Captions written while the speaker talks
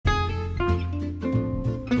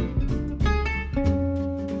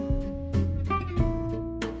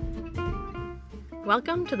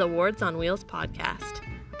Welcome to the Wards on Wheels podcast,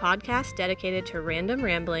 a podcast dedicated to random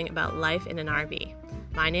rambling about life in an RV.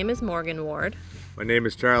 My name is Morgan Ward. My name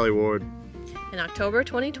is Charlie Ward. In October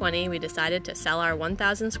 2020, we decided to sell our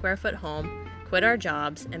 1,000 square foot home, quit our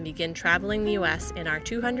jobs, and begin traveling the U.S. in our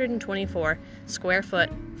 224 square foot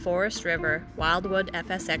Forest River Wildwood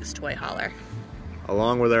FSX toy hauler.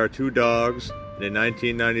 Along with our 2 dogs and a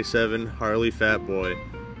 1997 Harley Fat Boy,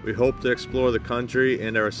 we hope to explore the country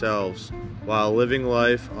and ourselves while living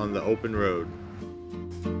life on the open road.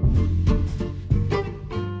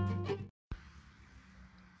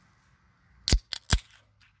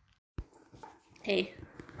 Hey.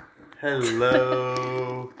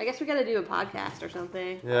 Hello. I guess we gotta do a podcast or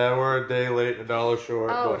something. Yeah, we're a day late and $1 short.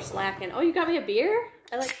 Oh, we're slacking. Oh, you got me a beer?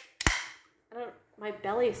 My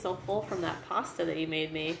belly is so full from that pasta that you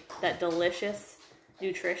made me. That delicious,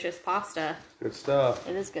 nutritious pasta. Good stuff.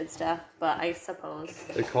 It is good stuff, but I suppose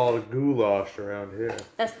They call it goulash around here.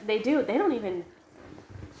 they do. They don't even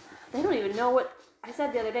know what I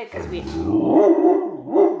said the other day because we.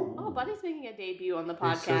 Oh, Buddy's making a debut on the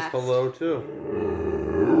podcast. He says hello too.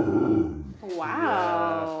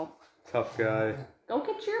 Wow. Yeah. Tough guy. Go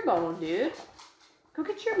get your bone, dude. Go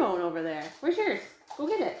get your bone over there. Where's yours? Go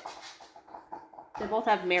get it. They both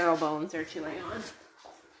have marrow bones they're chewing on.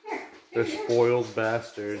 They're spoiled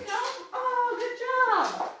bastards. Oh, good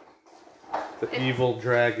job. The evil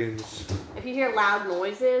dragons. If you hear loud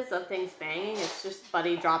noises of things banging, it's just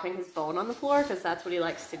Buddy dropping his bone on the floor because that's what he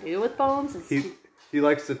likes to do with bones. He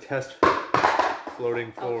likes to test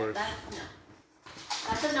floating floors.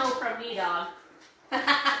 That's a no from me, dog.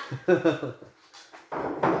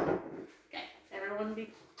 Okay, everyone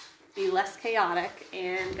be less chaotic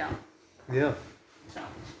and go. Yeah.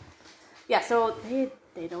 So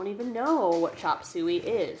they don't even know what chop suey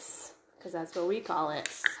is because that's what we call it.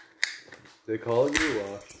 They call it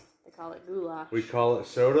goulash. They call it goulash. We call it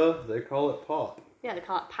soda. They call it pop. Yeah, they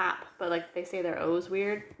call it pop, but like they say their O's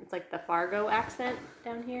weird. It's like the Fargo accent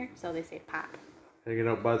down here, so they say pop. Hanging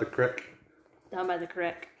out by the creek. Down by the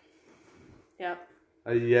creek. Yep.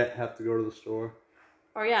 I yet have to go to the store.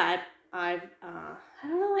 Or yeah, I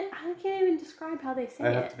don't know. I can't even describe how they say it.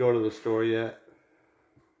 I have to go to the store yet.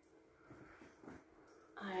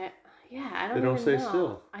 I don't. They don't even say know.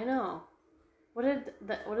 still. I know. What did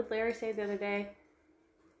Larry say the other day?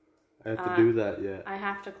 I have to do that yet. I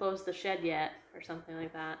have to close the shed yet, or something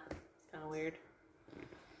like that. It's kind of weird.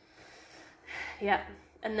 Yeah,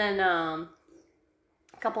 and then a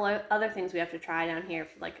couple of other things we have to try down here,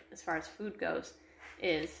 like as far as food goes,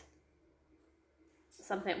 is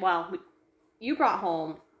something. Well, you brought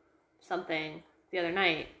home something the other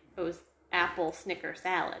night. It was apple Snicker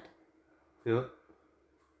salad. Yeah.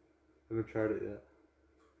 I haven't tried it yet.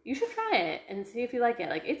 You should try it and see if you like it.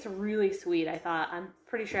 Like, it's really sweet. I'm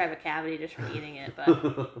pretty sure I have a cavity just from eating it,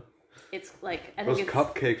 but it's like, I think those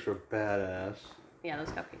cupcakes were badass. Yeah, those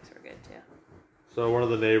cupcakes were good too. So one of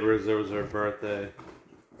the neighbors, there was her birthday,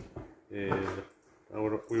 and I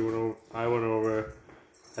went over,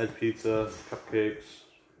 had pizza, cupcakes,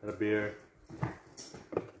 and a beer.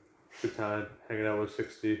 Good time, hanging out with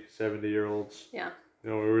 60, 70-year-olds. Yeah. You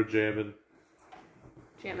know, we were jamming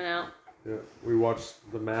out. Yeah, we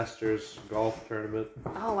watched the Masters golf tournament.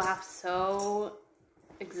 Oh, wow. So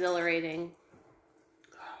exhilarating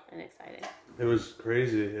and exciting. It was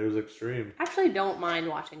crazy. It was extreme. I actually don't mind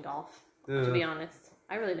watching golf, to be honest.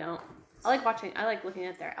 I really don't. I like looking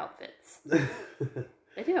at their outfits.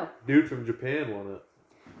 I do. Dude from Japan won it.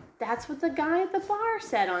 That's what the guy at the bar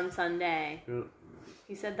said on Sunday. Yeah.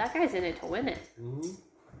 He said that guy's in it to win it. Mm-hmm.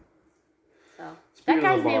 So Speaking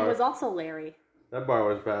that guy's name was also Larry. That bar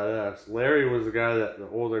was badass. Larry was the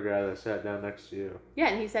older guy that sat down next to you. Yeah,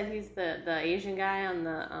 and he said he's the Asian guy on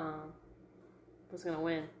the was gonna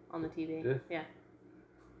win on the TV. Yeah.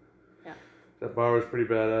 That bar was pretty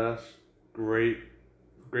badass. Great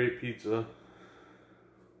pizza.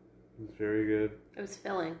 It was very good. It was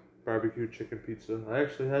filling. Barbecue chicken pizza. I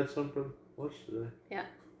actually had some for lunch today. Yeah.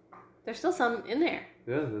 There's still some in there.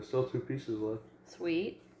 Yeah, there's still 2 pieces left.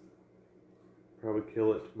 Sweet. Probably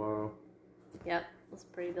kill it tomorrow. Yep, it was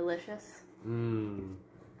pretty delicious. Mmm.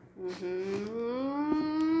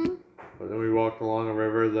 Mm-hmm. But then we walked along a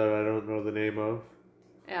river that I don't know the name of.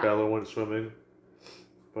 Yeah. Bella went swimming.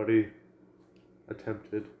 Buddy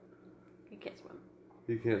attempted. He can't swim.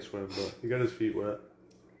 He can't swim, but he got his feet wet.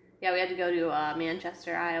 Yeah, we had to go to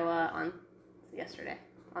Manchester, Iowa on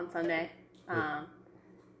Sunday.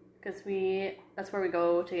 Because that's where we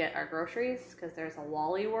go to get our groceries, because there's a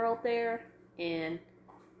Wally World there. And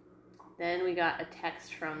then we got a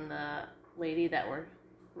text from the lady that we're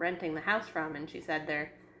renting the house from, and she said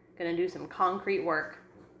they're going to do some concrete work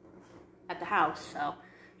at the house, so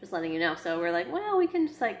just letting you know. So we're like, well, we can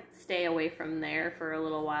just like stay away from there for a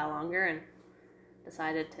little while longer, and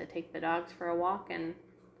decided to take the dogs for a walk and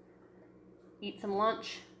eat some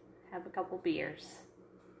lunch, have a couple beers.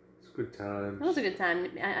 It's a good time. It was a good time.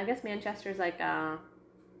 I guess Manchester's like a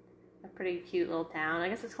pretty cute little town. I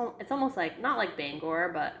guess it's almost like, not like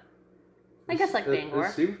Bangor, but I guess like Bangor.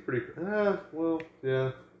 It seems pretty, well,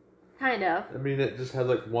 yeah. Kind of. I mean, it just had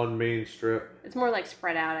like one main strip. It's more like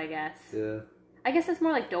spread out, I guess. Yeah. I guess it's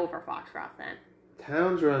more like Dover, Foxcroft then.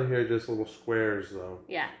 Towns around here are just little squares, though.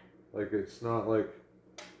 Yeah. Like, it's not like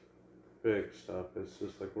big stuff. It's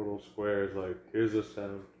just like little squares. Like, here's this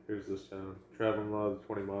town. Here's this town. Traveling another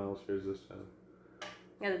 20 miles. Here's this town.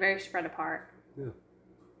 Yeah, they're very spread apart. Yeah.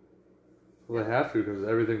 Well, they have to because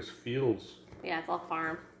everything's fields. Yeah, it's all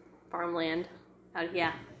farmland out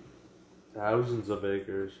here. Thousands of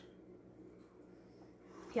acres.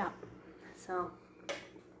 Yeah. So.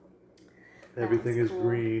 Everything is cool.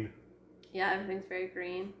 green. Yeah, everything's very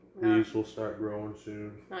green. Leaves will start growing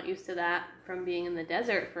soon. Not used to that from being in the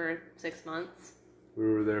desert for 6 months. We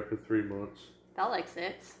were there for 3 months. Felt like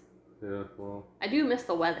 6. Yeah, well. I do miss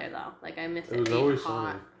the weather though. Like I miss it being always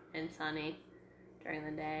hot sunny. and sunny during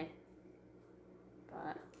the day.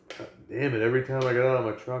 But God damn it, every time I got out of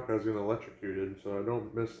my truck I was getting electrocuted, so I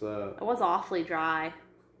don't miss that. it was awfully dry.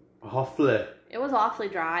 Awfully. It was awfully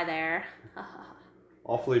dry there.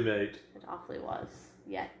 Awfully, mate. It awfully was.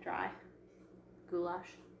 Yet dry. Goulash.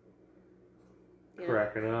 You know,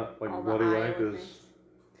 Cracking up like all the bloody Iowa wankers. things.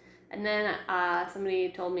 And then somebody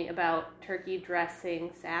told me about turkey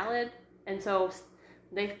dressing salad. And so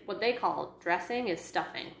what they call dressing is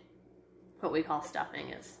stuffing. What we call stuffing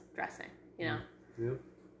is dressing, you know? Yep.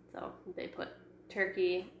 So they put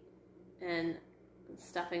turkey and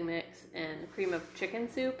stuffing mix and cream of chicken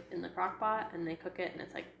soup in the crock pot, and they cook it, and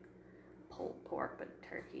it's like pulled pork but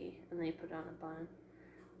turkey, and they put it on a bun,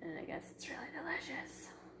 and I guess it's really delicious.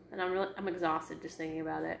 And I'm exhausted just thinking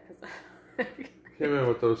about it because I can't remember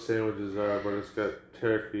what those sandwiches are, but it's got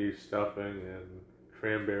turkey stuffing and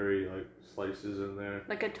cranberry like slices in there.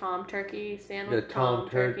 like a Tom turkey sandwich. Yeah, Tom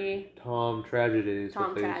turkey. Tom tragedies.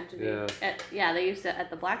 Tom tragedy. Yeah. They used to at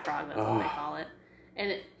the Black Frog. That's what they call it.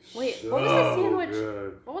 And what was the sandwich?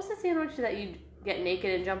 Good. What was the sandwich that you get naked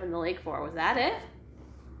and jump in the lake for? Was that it?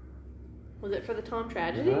 Was it for the Tom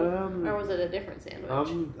tragedy, or was it a different sandwich?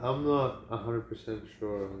 I'm not 100%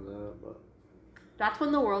 sure on that, but That's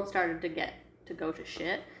when the world started to go to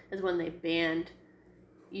shit. Is when they banned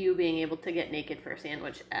you being able to get naked for a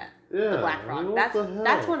sandwich at the Black Frog. What the hell?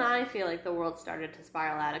 That's when I feel like the world started to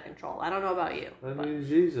spiral out of control. I don't know about you. I mean,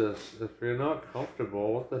 Jesus, if you're not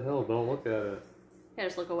comfortable, what the hell? Don't look at it. Yeah,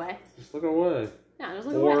 just look away. Just look away. Yeah, just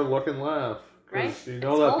look Or away. look and laugh. Right? Because you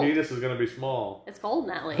know It's that cold. penis is going to be small. It's cold in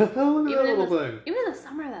that lake. Look at that little thing. Even in the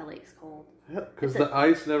summer, that lake's cold. Because the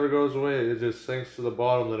ice never goes away. It just sinks to the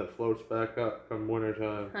bottom, then it floats back up come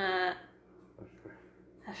wintertime.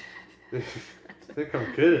 I think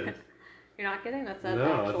I'm kidding. You're not kidding? That's an No,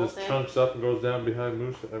 it actual just thing? chunks up and goes down behind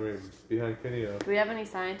behind Kineo. Do we have any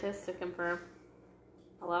scientists to confirm?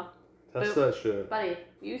 Hello? Test that shit. Buddy,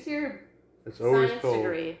 use your It's always science cold.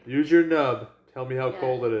 degree. Use your nub. Tell me how Yeah.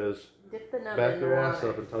 cold it is. Dip the nub Back in your the ass water.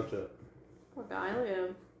 up and touch it. Poor guy, look at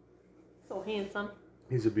him. So handsome.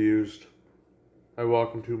 He's abused. I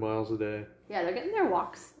walk him 2 miles a day. Yeah, they're getting their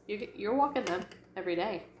walks. You're walking them every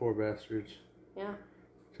day. Poor bastards. Yeah.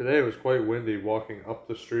 Today it was quite windy walking up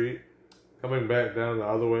the street. Coming back down the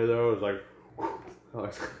other way though, it was like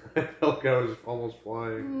I felt like I was almost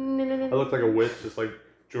flying. I looked like a witch just like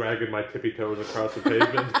dragging my tippy toes across the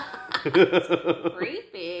pavement.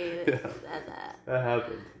 Creepy. Yeah. That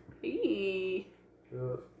happened. Eee.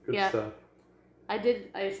 Good Yeah. stuff. I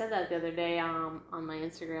said that the other day on my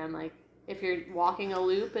Instagram. Like, if you're walking a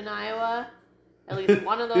loop in Iowa, at least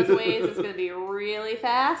one of those ways is going to be really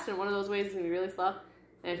fast, and one of those ways is going to be really slow.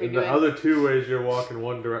 And if you're And doing the other 2 ways you're walking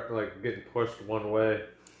one direct, like getting pushed one way.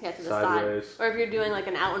 to the sideways. side, or if you're doing like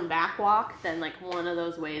an out and back walk, then like one of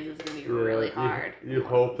those ways is going to be really hard. You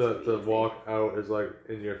hope that the walk out is like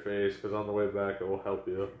in your face, because on the way back it will help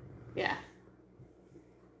you. Yeah.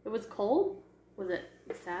 It was cold. Was it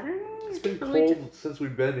Saturday? It's been cold since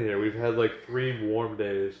we've been here. We've had like 3 warm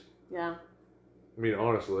days. Yeah. I mean,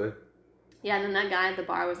 honestly. Yeah, and then that guy at the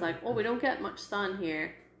bar was like, "Oh, we don't get much sun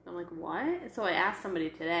here." I'm like, "What?" So I asked somebody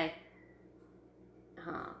today,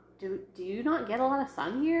 do you not get a lot of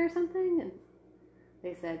sun here or something? And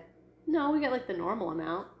they said, "No, we get like the normal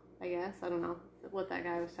amount, I guess." I don't know what that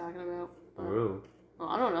guy was talking about. But, Oh. well,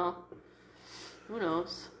 I don't know. Who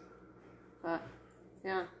knows? But,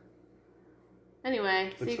 yeah.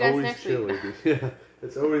 Anyway, see you guys next chilly. week. Yeah,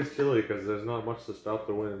 it's always chilly because there's not much to stop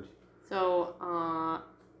the wind. So,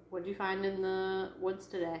 what did you find in the woods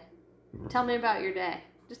today? Tell me about your day.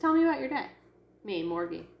 Just tell me about your day. Me,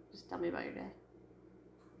 Morgie. Just tell me about your day.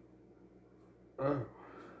 Oh,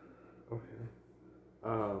 okay.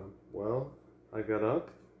 Well, I got up.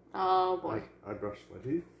 Oh boy. I brushed my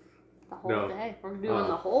teeth. The whole day. We're doing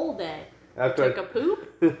the whole day. After Took a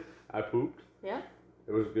poop. I pooped. Yeah.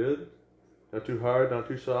 It was good. Not too hard, not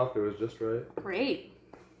too soft. It was just right. Great.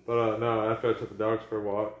 But no, after I took the dogs for a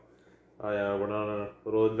walk, I went on a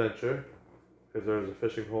little adventure because there was a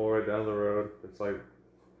fishing hole right down the road. It's like,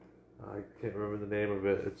 I can't remember the name of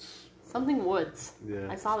it. It's something woods. Yeah.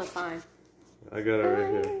 I saw the sign. I got it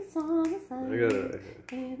right here. I got it right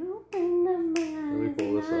here. Let me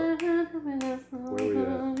pull this up. Where we at?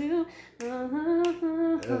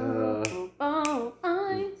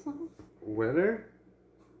 Winter?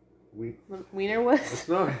 Wiener Woods? It's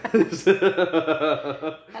not. That's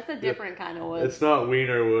a different kind of woods. It's not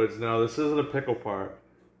Wiener Woods. No, this isn't a pickle part.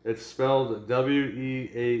 It's spelled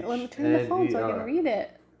W-E-H-N-E-R. Let me turn the phone so I can read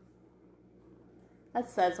it. That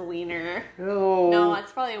says Wiener. No,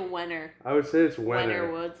 it's probably Wenner. I would say it's Wenner.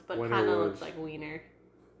 Wenner Woods, but kind of looks like Wiener.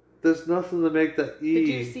 There's nothing to make that E. Did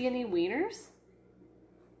you see any wieners?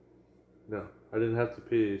 No, I didn't have to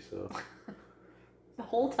pee, so. The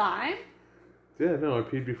whole time? Yeah, no, I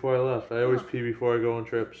peed before I left. I always pee before I go on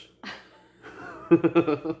trips.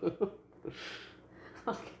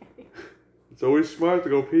 Okay. It's always smart to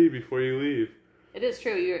go pee before you leave. It is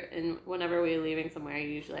true. And whenever we're leaving somewhere, you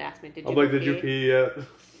usually ask me, "Did you?" I'm like, "Did you pee yet?"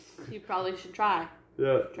 You probably should try.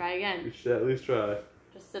 Yeah. Try again. You should at least try.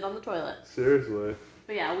 Just sit on the toilet. Seriously.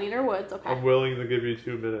 But yeah, Wiener Woods. Okay. I'm willing to give you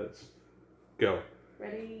 2 minutes. Go.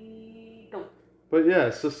 Ready? Go. But yeah,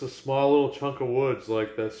 it's just a small little chunk of woods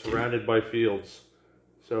like that's surrounded by fields.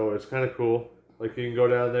 So it's kind of cool. Like you can go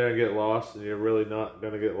down there and get lost, and you're really not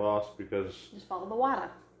gonna get lost because just follow the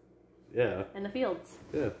water. Yeah. In the fields.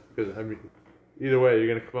 Yeah, because I mean, either way, you're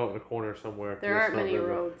gonna come out in a corner somewhere. There aren't many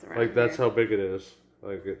roads around. Like that's how big it is.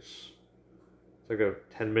 Like it's like a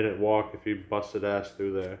 10-minute walk if you busted ass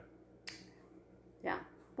through there. Yeah.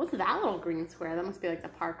 What's that little green square? That must be like the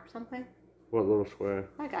park or something. What little square?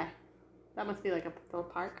 That guy. That must be like a little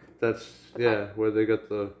park. That's where they got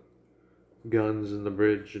the guns and the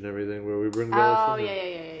bridge and everything where we bring guys. Oh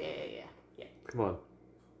yeah. Come on.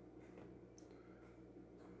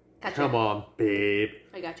 Gotcha. Come on, babe.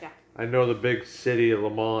 I gotcha. I know the big city of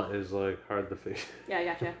Lamont is like hard to figure. Yeah, I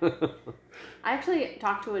gotcha. I actually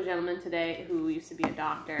talked to a gentleman today who used to be a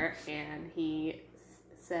doctor, and he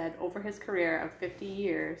said over his career of 50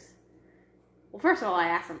 years. Well, first of all,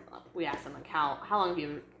 we asked him like how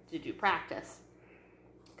long did you practice?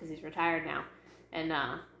 Because he's retired now, and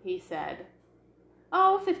he said,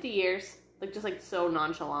 50 years. Like just like so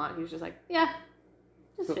nonchalant. He was just like, yeah,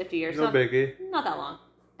 just 50 years. No biggie. Not that long.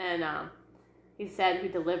 And he said he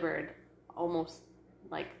delivered almost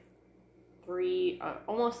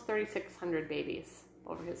 3,600 babies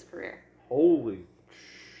over his career. Holy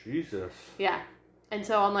Jesus. Yeah. And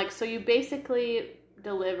so I'm like, so you basically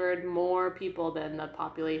delivered more people than the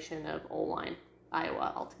population of Oline,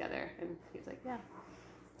 Iowa altogether. And he was like, yeah,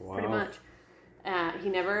 pretty much. He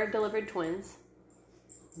never delivered twins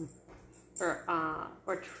or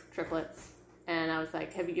triplets. And I was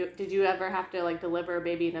like, did you ever have to deliver a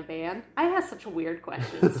baby in a van? I ask such weird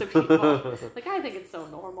questions to people. I think it's so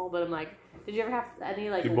normal, but I'm like, did you ever have any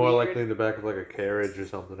You're more likely in the back of a carriage or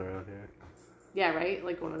something around here. Yeah, right?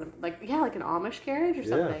 Like one of them, like an Amish carriage or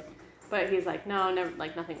something. Yeah. But he's like, no, never,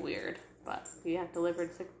 nothing weird. But he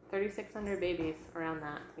delivered 3,600 babies around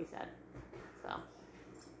that, he said. So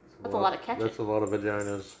that's a lot of catching. That's a lot of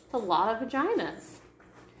vaginas. It's a lot of vaginas.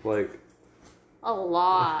 A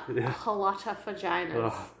lot. Yeah. A lot of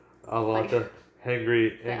vaginas. A lot of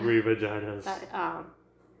angry vaginas. That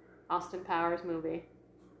Austin Powers movie.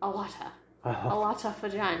 A lot of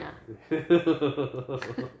vagina.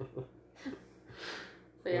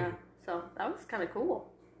 So that was kind of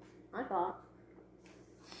cool, I thought.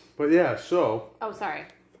 But yeah, so. Oh, sorry.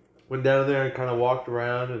 Went down there and kind of walked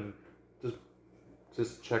around and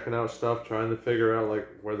just checking out stuff, trying to figure out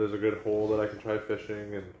where there's a good hole that I can try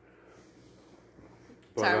fishing and.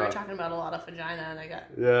 Sorry, we're talking about a lot of vagina, and I got.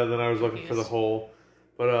 Yeah, then I was looking for the hole,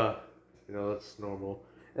 but that's normal.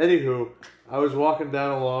 Anywho, I was walking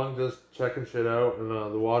down along, just checking shit out, and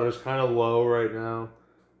the water's kind of low right now,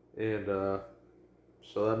 and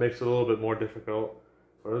so that makes it a little bit more difficult.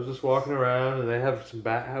 But I was just walking around, and they have some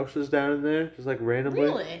bat houses down in there, just randomly.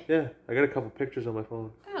 Really? Yeah, I got a couple pictures on my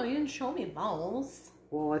phone. Oh, you didn't show me those.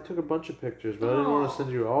 Well, I took a bunch of pictures, but I didn't want to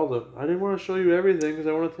send you all the... I didn't want to show you everything because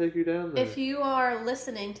I want to take you down there. If you are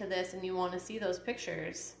listening to this and you want to see those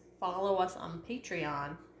pictures, follow us on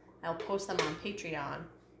Patreon I'll post them on Patreon.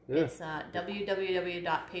 Yeah. It's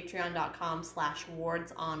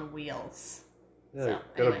www.patreon.com/wardsonwheels. Yeah,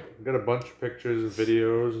 So, anyway. got a bunch of pictures and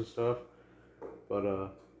videos and stuff.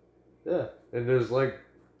 But, yeah. And there's like,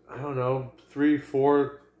 I don't know,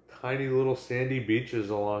 3-4 tiny little sandy beaches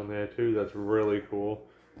along there too. That's really cool.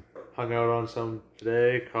 Hung out on some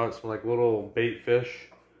today, caught some like little bait fish.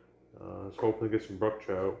 I was hoping to get some brook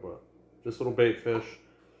trout, but just little bait fish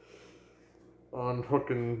on hook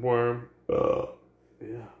and worm.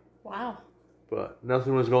 Yeah. Wow. But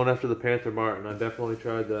nothing was going after the panther martin. I definitely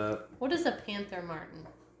tried that. What is a panther martin?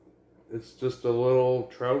 It's just a little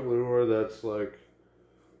trout lure that's like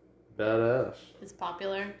badass. It's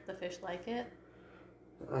popular. The fish like it.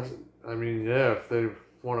 I mean, yeah, if they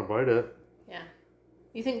want to bite it. Yeah.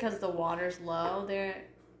 You think because the water's low, they're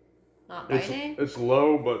not biting? It's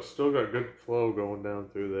low, but still got good flow going down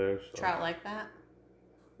through there. So. Trout like that?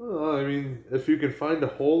 Well, I mean, if you can find a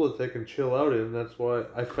hole that they can chill out in, that's why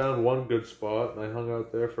I found one good spot and I hung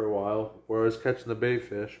out there for a while where I was catching the bait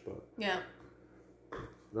fish, but yeah,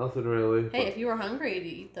 nothing really. Hey, if you were hungry to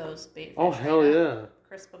eat those bait fish, oh hell yeah,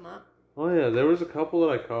 crisp them up. Oh yeah, there was a couple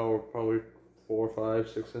that I caught were probably 4, 5,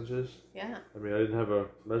 6 inches. Yeah. I mean, I didn't have a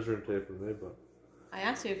measuring tape with me, but I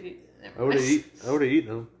asked you if you. I would have eaten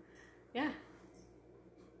them. Yeah.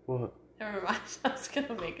 What? Never mind. I was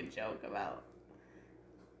gonna make a joke about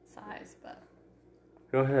size, but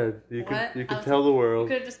go ahead. You what? can tell the world.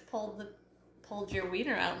 You could have just pulled your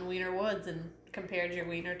wiener out in Wiener Woods and compared your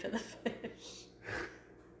wiener to the fish.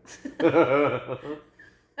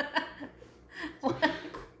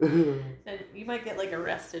 And you might get like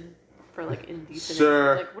arrested for like indecent.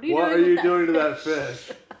 Sir, like, what are you doing to that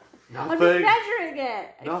fish? Nothing. I'm just measuring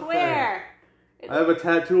it. I swear. I have a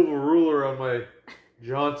tattoo of a ruler on my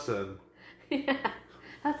Johnson. Yeah,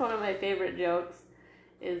 that's one of my favorite jokes.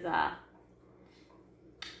 Is I'm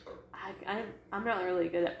not really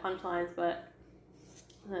good at punchlines, but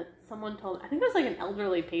someone told, I think it was like an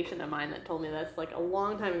elderly patient of mine that told me this like a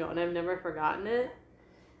long time ago, and I've never forgotten it.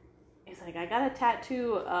 He's like, I got a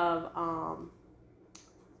tattoo of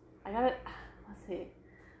let's see,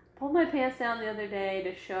 pulled my pants down the other day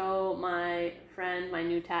to show my friend my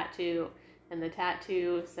new tattoo, and the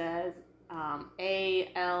tattoo says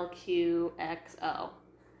ALQXO.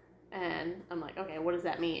 And I'm like, okay, what does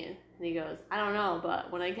that mean? And he goes, I don't know, but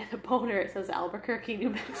when I get a boner, it says Albuquerque,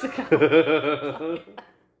 New Mexico.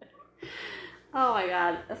 Oh my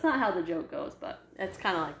god, that's not how the joke goes, but it's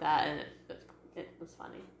kind of like that, and it was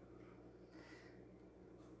funny.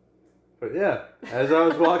 But yeah, as I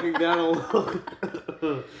was walking down along...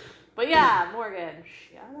 But yeah, Morgan,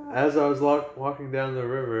 shut up. As I was walking down the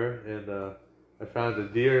river, and I found a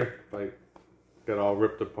deer, like, got all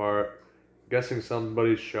ripped apart. Guessing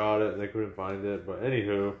somebody shot it and they couldn't find it, but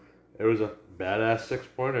anywho, it was a badass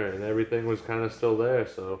 6-pointer and everything was kind of still there,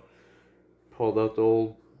 so pulled out the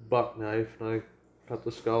old buck knife and I cut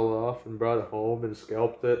the skull off and brought it home and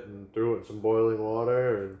scalped it and threw it in some boiling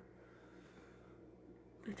water and...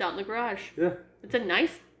 It's out in the garage. Yeah. It's a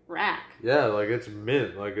nice rack. Yeah, like it's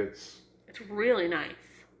mint, like it's... It's really nice.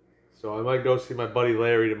 So I might go see my buddy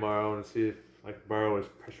Larry tomorrow and see if I can borrow his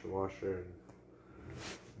pressure washer and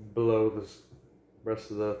blow the rest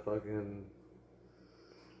of the fucking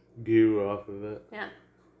goo off of it. Yeah.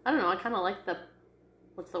 I don't know, I kind of like the,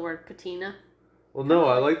 what's the word, patina? Well, no,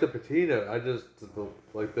 I like the patina. I just,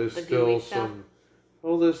 like, there's still some,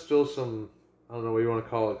 there's still some, I don't know what you want to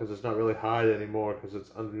call it, because it's not really hide anymore, because it's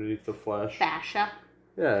underneath the flesh. Fascia.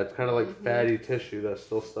 Yeah, it's kind of like fatty tissue that's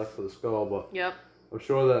still stuck to the skull, but yep. I'm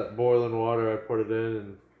sure that boiling water, I put it in,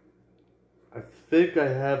 and I think I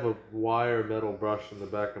have a wire metal brush in the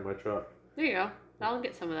back of my truck. There you go. I'll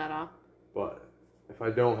get some of that off. But if I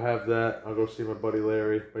don't have that, I'll go see my buddy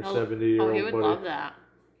Larry, my 70-year-old buddy. Oh, he would love that.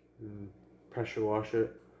 And pressure wash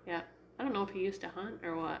it. Yeah. I don't know if he used to hunt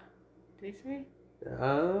or what. Did he say?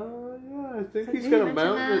 Yeah, I think he's got a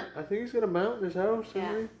mountain. I think he's got a mountain in his house.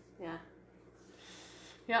 Yeah. Yeah.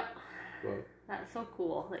 Yep. But that's so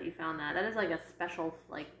cool that you found that. That is like a special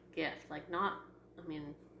like gift. Like not. I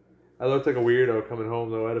mean. I looked like a weirdo coming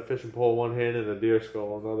home though. I had a fishing pole in one hand and a deer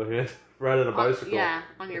skull on the other hand, riding a bicycle. Yeah,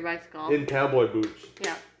 on your bicycle. In cowboy boots.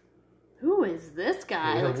 Yeah. Who is this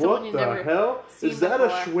guy? Yeah, like someone you never what the hell? Seen is that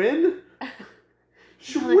before. a Schwinn?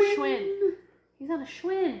 He's on a Schwinn. He's on a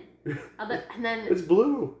Schwinn. And then it's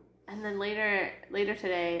blue. And then later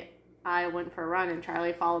today, I went for a run and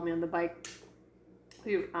Charlie followed me on the bike.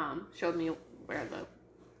 He showed me where the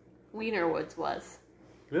Wiener Woods was.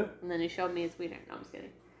 Yeah. And then he showed me his wiener. No, I'm just kidding.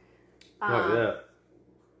 Not yet.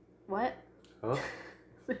 What? Huh?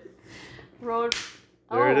 Rode.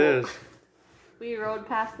 There it is. We rode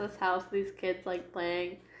past this house. These kids like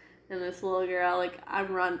playing, And this little girl, like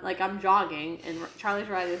I'm jogging, and Charlie's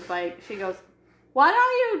riding his bike. She goes, "What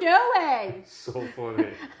are you doing?" So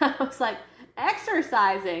funny. I was like,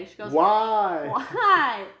 "Exercising." She goes, Why?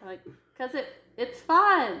 "Why?" I'm like, "Cause it's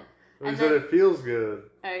fun." He said it feels good.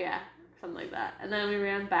 Oh yeah, something like that. And then we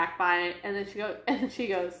ran back by it, and then she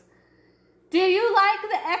goes, "Do you like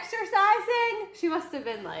the exercising?" She must have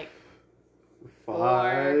been like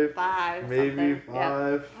 5, 5, maybe something. 5.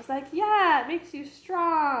 Yeah. I was like, "Yeah, it makes you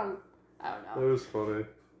strong." I don't That know. was funny.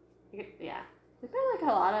 Yeah, there's been like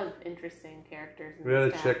a lot of interesting characters. In We had a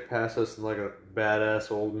this town. chick pass us in like a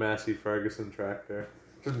badass old Massey Ferguson tractor.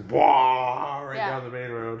 Just right down the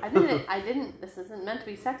main road. I didn't, this isn't meant to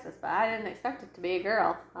be sexist, but I didn't expect it to be a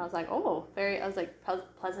girl. I was like, I was like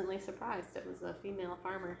pleasantly surprised it was a female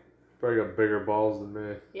farmer. Probably got bigger balls than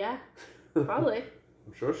me. Yeah, probably.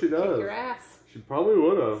 I'm sure she does. Kick your ass. She probably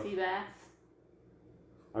would have. Sea bass.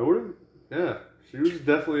 I wouldn't. Yeah, she was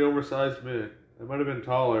definitely oversized me. I might have been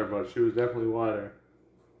taller, but she was definitely wider.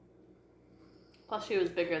 Plus, she was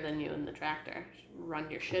bigger than you in the tractor. She'd run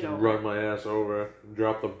your shit over. Run my ass over and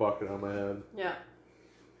drop the bucket on my head. Yeah.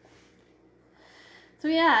 So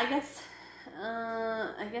yeah, I guess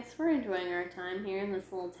we're enjoying our time here in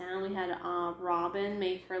this little town. We had Robin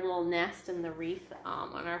make her little nest in the wreath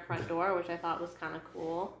on our front door, which I thought was kind of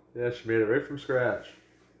cool. Yeah, she made it right from scratch.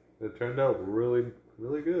 It turned out really,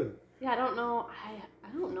 really good. Yeah, I don't know.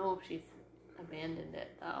 I don't know if she's abandoned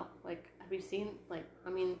it though. Like, have you seen? Like, I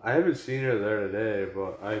mean, I haven't seen her there today,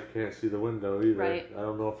 but I can't see the window either. Right. I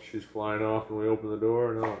don't know if she's flying off when we open the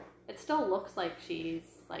door or not. it still looks like she's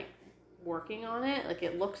like working on it. Like,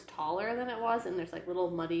 it looks taller than it was, and there's like little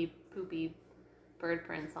muddy, poopy bird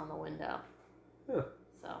prints on the window. Yeah.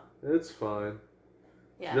 So. It's fine.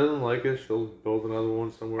 Yeah. She doesn't like it, she'll build another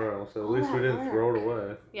one somewhere else. At least we didn't throw it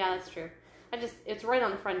away. Yeah, that's true. It's right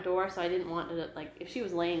on the front door, so I didn't want to, like, if she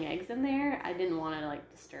was laying eggs in there, I didn't want to,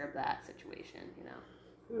 like, disturb that situation, you know?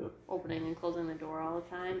 Yeah. Opening and closing the door all the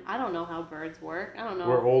time. I don't know how birds work. I don't know.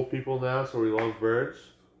 We're old people now, so we love birds.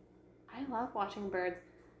 I love watching birds.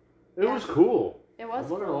 It was cool. It was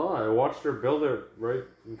I'm not cool. gonna lie. I watched her build it right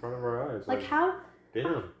in front of our eyes. Like, how...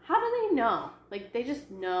 Damn. How do they know? Like, they just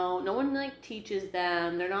know. No one, like, teaches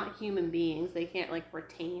them. They're not human beings. They can't, like,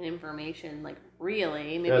 retain information, like,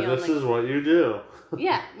 really. Maybe Yeah, this is what you do.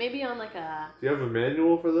 Yeah, maybe on, like, a... Do you have a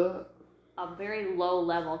manual for that? A very low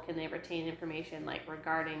level can they retain information, like,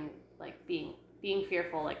 regarding, like, being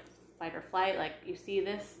fearful, like, fight or flight. Like, you see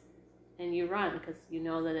this and you run because you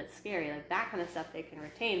know that it's scary. Like, that kind of stuff they can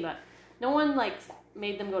retain. But no one, like,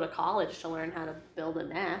 made them go to college to learn how to build a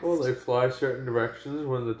nest. Well, they fly certain directions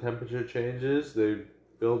when the temperature changes. They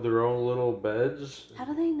build their own little beds. How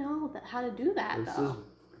do they know how to do that, though?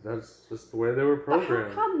 That's just the way they were programmed.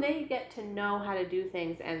 But how come they get to know how to do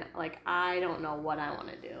things and, like, I don't know what I want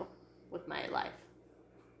to do with my life?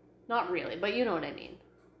 Not really, but you know what I mean.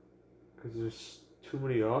 Because there's too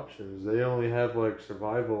many options. They only have, like,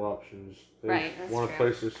 survival options. They want a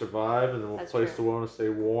place to survive and a place to want to stay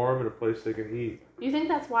warm and a place they can eat. You think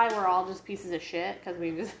that's why we're all just pieces of shit? Because we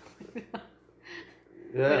just...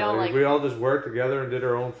 Yeah, we all just worked together and did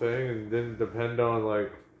our own thing and didn't depend on,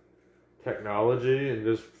 like, technology and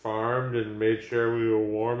just farmed and made sure we were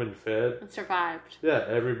warm and fed. And survived. Yeah,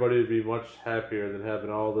 everybody would be much happier than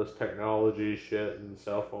having all this technology shit and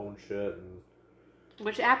cell phone shit. And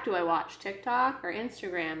which app do I watch? TikTok or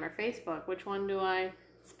Instagram or Facebook? Which one do I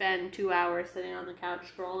spend 2 hours sitting on the couch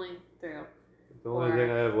scrolling through? the only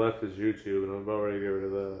thing I have left is YouTube, and I'm about ready to get rid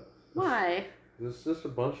of that. Why? It's just a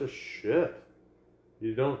bunch of shit.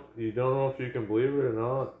 You don't know if you can believe it or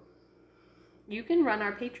not. You can run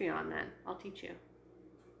our Patreon then. I'll teach you.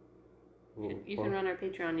 Well, You can run our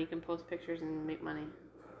Patreon. You can post pictures and make money.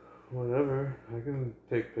 Whatever. I can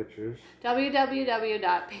take pictures.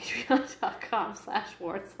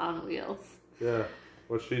 www.patreon.com/wartsonwheels. Yeah,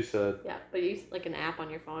 what she said. Yeah, but use like an app on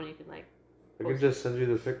your phone. You can like. I can just send you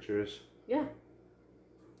the pictures. Yeah.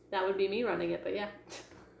 That would be me running it, but yeah.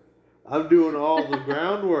 I'm doing all the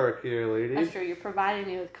groundwork here, lady. That's true. You're providing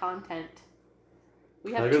me with content.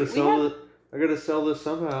 We have I gotta sell this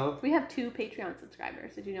somehow. We have 2 Patreon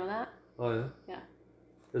subscribers. Did you know that? Oh yeah. Yeah.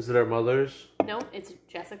 Is it our mothers? No, it's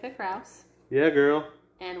Jessica Kraus Yeah, girl.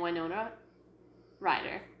 and Winona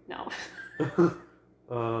Ryder. No. Not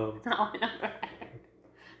Winona Ryder.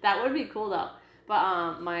 That would be cool though. But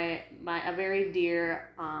a very dear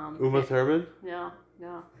Uma Thurman? No.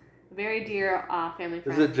 A very dear family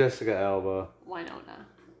friend. Is it Jessica Alba? Winona.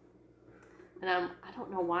 And I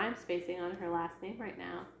don't know why I'm spacing on her last name right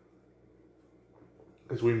now.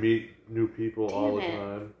 Because we meet new people all the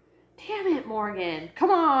time. Damn it, Morgan.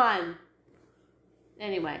 Come on.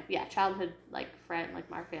 Anyway, yeah, childhood, like, friend, like,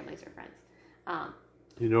 our families are friends.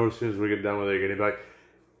 You know, as soon as we get done with it, you're going to be like,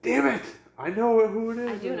 damn it! I know who it is.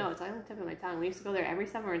 I do know. It's on the tip of my tongue. We used to go there every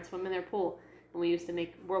summer and swim in their pool. And we used to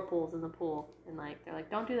make whirlpools in the pool. And, like, they're like,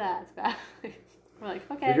 don't do that. It's bad. We're like,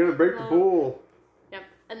 okay. You're going to break the pool. Yep.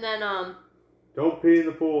 And then, don't pee in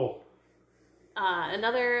the pool.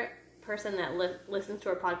 Another person that listens to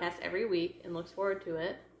our podcast every week and looks forward to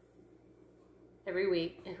it every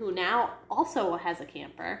week, and who now also has a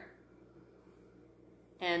camper,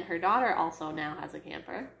 and her daughter also now has a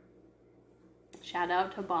camper. Shout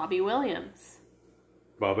out to Bobby Williams.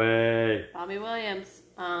 Bobby Williams,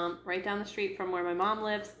 right down the street from where my mom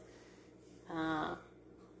lives. Her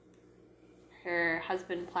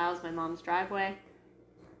husband plows my mom's driveway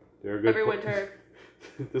every winter.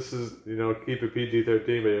 This is, keep it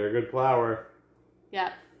PG-13, but you're a good plower.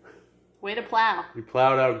 Yep. Way to plow. You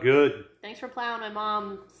plowed out good. Thanks for plowing my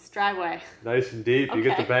mom's driveway. Nice and deep. Okay, you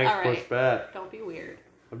get the banks pushed back. Don't be weird.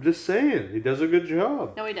 I'm just saying. He does a good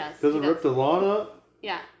job. No, he does. Doesn't rip the lawn up.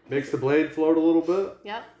 Yeah. Makes the blade float a little bit.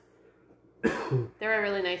 Yep. They're a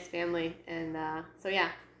really nice family. And so, yeah.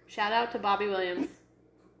 Shout out to Bobby Williams.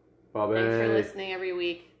 Bobby. Thanks for listening every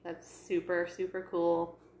week. That's super, super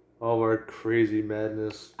cool. All of our crazy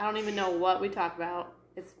madness. I don't even know what we talk about.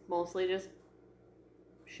 It's mostly just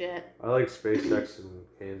shit. I like SpaceX in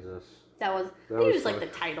Kansas. That was just like the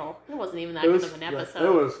title. It wasn't even that good of an episode.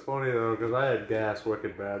 It was funny though, because I had gas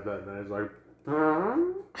wicked bad that night. It was like,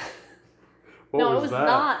 no, it was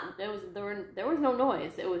not. It was there was no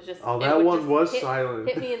noise. It was just. Oh, that one was silent.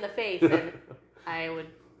 Hit me in the face, and I would.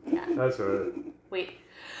 Yeah. That's right. Wait.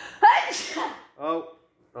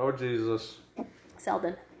 Oh Jesus.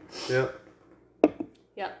 Selden. Yep.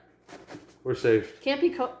 Yep. We're safe. Can't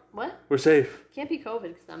be what? We're safe. Can't be COVID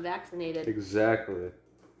because I'm vaccinated. Exactly.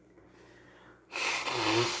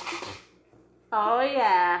 Oh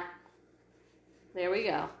yeah. There we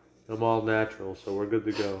go. I'm all natural, so we're good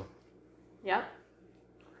to go. Yep.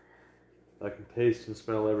 I can taste and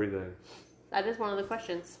smell everything. That is one of the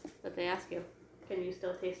questions that they ask you. Can you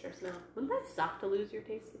still taste or smell? Wouldn't that suck to lose your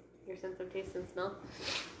sense of taste and smell?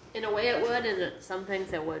 In a way it would, and some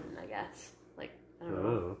things it wouldn't, I guess. Like, I don't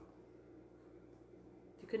know.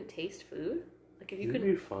 You couldn't taste food? Like, if you could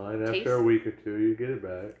be fine. After a week or two, you get it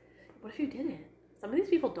back. What if you didn't? Some of these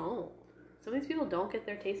people don't. Some of these people don't get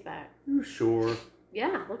their taste back. You sure?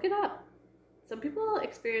 Yeah, look it up. Some people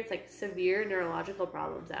experience, like, severe neurological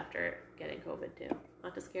problems after getting COVID, too.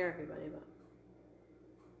 Not to scare everybody, but...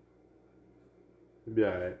 It'd be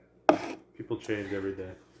alright. People change every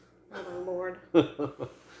day. Oh, my Lord.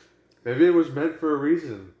 Maybe it was meant for a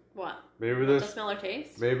reason. What? Maybe there's smell or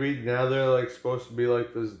taste? Maybe now they're like supposed to be like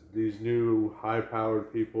these new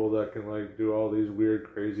high-powered people that can like do all these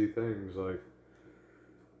weird, crazy things. Like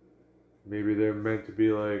maybe they're meant to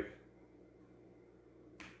be like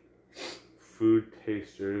food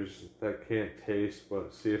tasters that can't taste,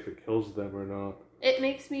 but see if it kills them or not. It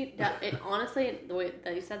makes me. It honestly, the way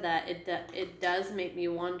that you said that, it does make me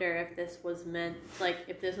wonder if this was meant, like,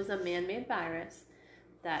 if this was a man-made virus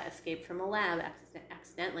that escaped from a lab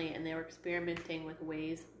accidentally, and they were experimenting with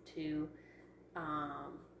ways to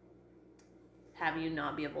have you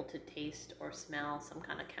not be able to taste or smell some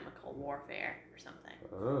kind of chemical warfare or something.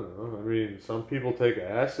 I don't know. I mean, some people take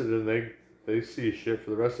acid and they see shit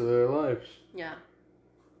for the rest of their lives. Yeah.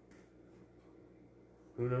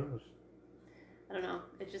 Who knows? I don't know.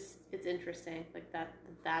 It's interesting. Like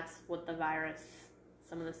that's what the virus.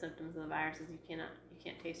 Some of the symptoms of the virus is you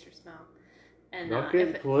can't taste or smell. And not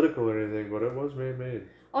getting political or anything, but it was man-made.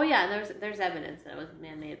 Oh yeah, there's evidence that it was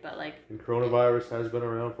man-made, but like. And coronavirus has been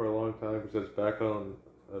around for a long time because it's back on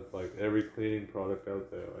like every cleaning product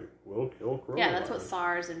out there. Like will kill coronavirus. Yeah, that's what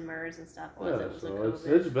SARS and MERS and stuff was. Yeah, it was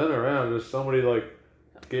so it's been around. Just somebody like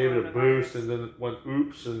gave it a boost and then it went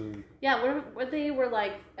oops and. Yeah, where they were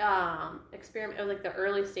like experiment, it was like the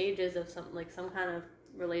early stages of some kind of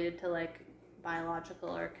related to like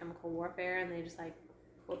biological or chemical warfare, and they just like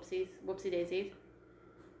whoopsie daisies.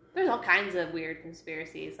 There's all kinds of weird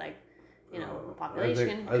conspiracies, like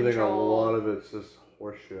population control. I think a lot of it's just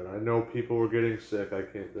horseshit. I know people were getting sick. I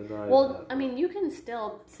can't deny that. Well, I mean, you can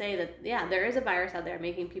still say that there is a virus out there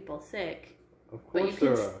making people sick. Of course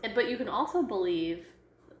there are. But you can also believe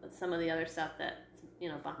some of the other stuff that's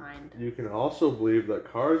behind. You can also believe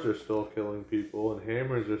that cars are still killing people and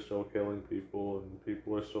hammers are still killing people and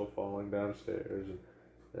people are still falling downstairs.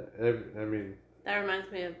 And I mean, that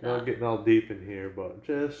reminds me of not getting all deep in here, but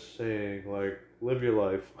just saying, like, live your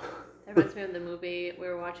life. That reminds me of the movie we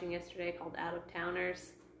were watching yesterday called Out of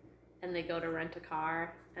Towners, and they go to rent a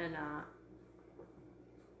car, and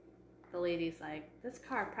the lady's like, "This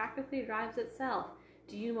car practically drives itself."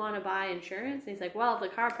 do you want to buy insurance? And he's like, well, if the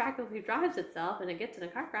car practically drives itself and it gets in a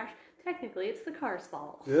car crash, technically it's the car's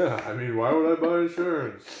fault. Yeah, I mean, why would I buy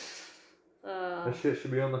insurance? That shit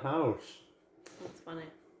should be on the house. That's funny.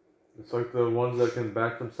 It's like the ones that can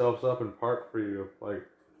back themselves up and park for you. Like,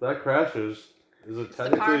 if that crashes, is it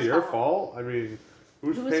technically your fault? I mean,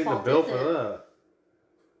 who's paying the bill for that?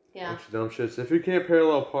 Yeah. Bunch of dumb shits. If you can't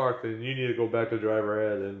parallel park, then you need to go back to driver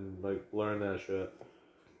ed and, like, learn that shit.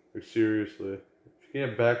 Like, seriously. If you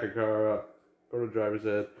can't back a car up, go to driver's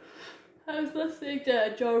ed. I was listening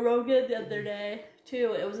to Joe Rogan the other day,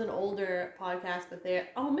 too. It was an older podcast, but maybe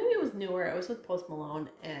it was newer. It was with Post Malone,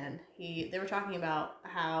 and they were talking about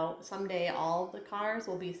how someday all the cars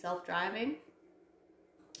will be self-driving,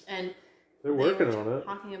 and they're working on it.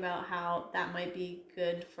 Talking about how that might be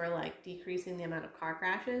good for like decreasing the amount of car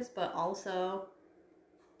crashes, but also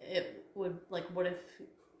it would, like, what if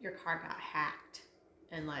your car got hacked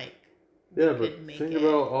and like yeah, but think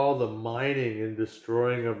about all the mining and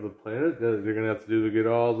destroying of the planet that they're gonna have to do to get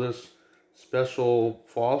all this special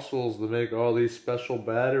fossils to make all these special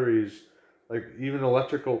batteries. Like, even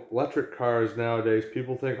electric cars nowadays,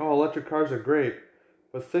 people think, oh, electric cars are great.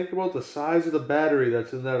 But think about the size of the battery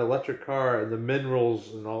that's in that electric car and the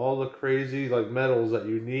minerals and all the crazy, like, metals that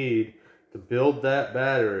you need to build that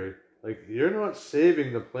battery. Like, you're not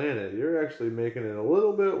saving the planet. You're actually making it a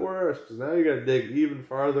little bit worse, because now you got to dig even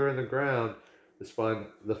farther in the ground to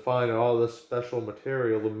find all this special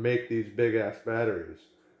material to make these big-ass batteries.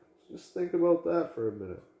 Just think about that for a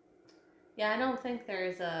minute. Yeah, I don't think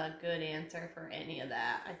there's a good answer for any of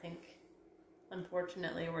that. I think,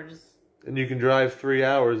 unfortunately, we're just... And you can drive 3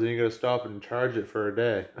 hours and you got to stop and charge it for a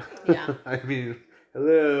day. Yeah. I mean,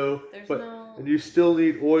 hello. And you still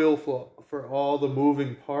need oil for all the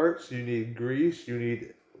moving parts. You need grease. You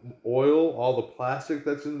need oil. All the plastic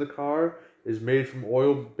that's in the car is made from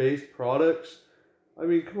oil-based products. I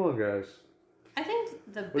mean, come on, guys. I think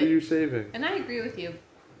what are you saving? And I agree with you.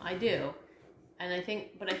 I do. And I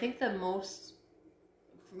think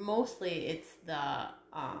mostly it's the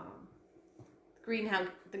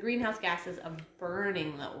greenhouse gases of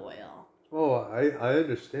burning the oil. Oh, I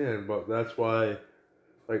understand, but that's why,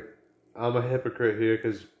 like, I'm a hypocrite here,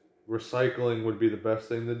 because recycling would be the best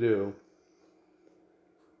thing to do.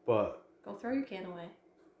 But go throw your can away.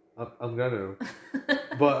 I'm gonna.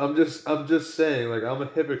 But I'm just saying, like, I'm a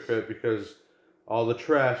hypocrite because all the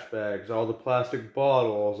trash bags, all the plastic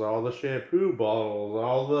bottles, all the shampoo bottles,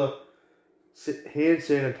 all the hand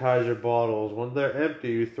sanitizer bottles, when they're empty,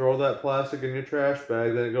 you throw that plastic in your trash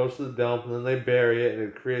bag, then it goes to the dump, and then they bury it, and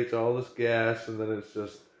it creates all this gas, and then it's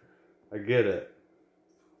just, I get it.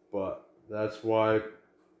 But that's why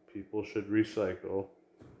people should recycle.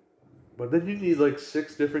 But then you need like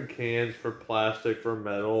 6 different cans for plastic, for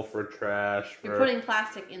metal, for trash. You're putting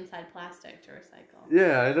plastic inside plastic to recycle.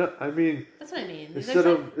 Yeah, I know. I mean, that's what I mean. Instead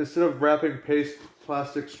of wrapping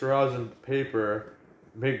plastic straws in paper,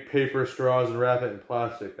 make paper straws and wrap it in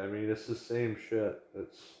plastic. I mean, it's the same shit.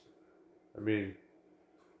 It's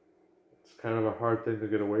kind of a hard thing to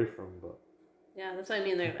get away from, but. Yeah, that's what I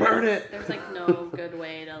mean. Burn it. There's like no good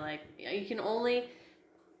way to like. You can only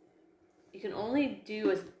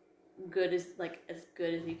do as good as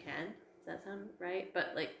you can. Does that sound right?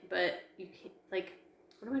 But you can't, like,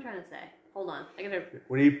 what am I trying to say? Hold on,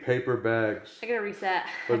 we need paper bags. I gotta reset.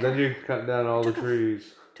 But then you're cutting down all the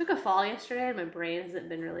trees. Took a fall yesterday, and my brain hasn't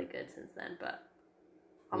been really good since then. But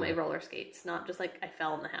on my roller skates, not just like I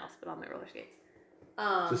fell in the house, but on my roller skates.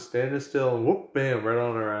 Just standing still and whoop, bam, right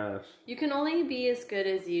on our ass. You can only be as good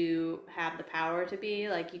as you have the power to be.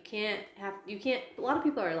 Like, you can't, a lot of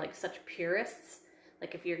people are like such purists.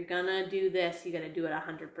 Like, if you're gonna do this, you gotta do it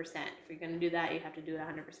 100%. If you're gonna do that, you have to do it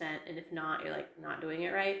 100%. And if not, you're like not doing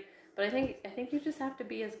it right. But I think you just have to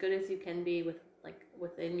be as good as you can be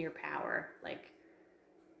within your power. Like,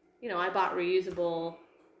 you know, I bought reusable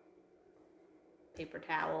paper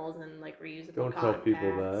towels and like reusable Don't cotton tell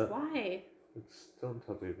people pads. that. Why? Don't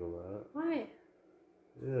tell people that. Why?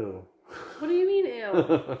 Ew. What do you mean,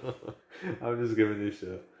 ew? I'm just giving you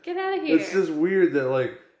shit. Get out of here. It's just weird that,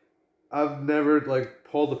 like, I've never, like,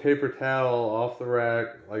 pulled the paper towel off the rack,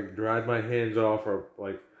 like, dried my hands off, or,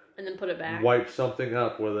 like... And then put it back. Wipe something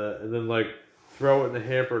up with it, and then, like, throw it in the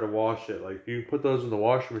hamper to wash it. Like, you put those in the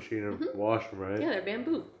washing machine and wash them, right? Yeah, they're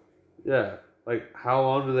bamboo. Yeah. Like, how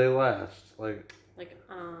long do they last? Like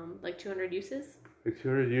 200 uses? Like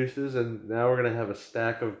 200 uses, and now we're going to have a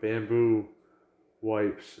stack of bamboo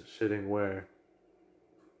wipes sitting where?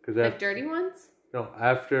 Cause like dirty ones? No,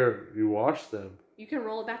 after you wash them. You can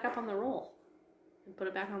roll it back up on the roll. And put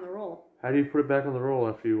it back on the roll. How do you put it back on the roll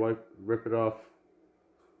after you rip it off?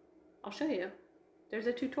 I'll show you. There's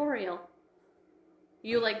a tutorial.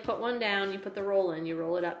 You like put one down, you put the roll in, you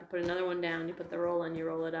roll it up, you put another one down, you put the roll in, you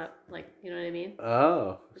roll it up. Like, you know what I mean?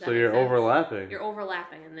 Oh, Does so that you're make sense? overlapping. You're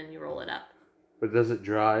overlapping and then you roll it up. But does it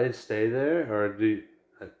dry and stay there, or do you...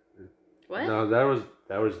 What? No, that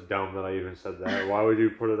was dumb that I even said that. Why would you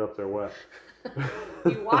put it up there wet?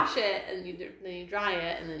 You wash it and then you dry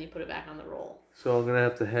it and then you put it back on the roll. So I'm gonna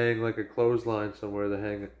have to hang like a clothesline somewhere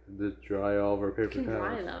to dry all of our paper You can towels.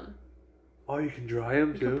 dry them. Oh, you can dry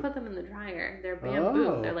them You too? can put them in the dryer. They're bamboo.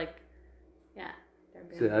 Oh. They're like, yeah, they're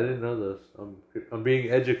bamboo. See, I didn't know this. I'm being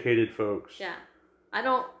educated, folks. Yeah.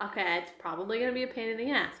 Okay, it's probably going to be a pain in the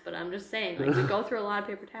ass, but I'm just saying, like, we go through a lot of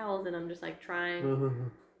paper towels, and I'm just, like,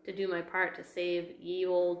 trying to do my part to save ye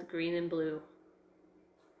old green and blue.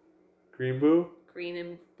 Green blue? Green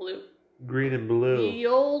and blue. Green and blue. Ye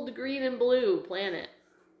old green and blue planet.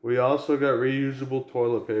 We also got reusable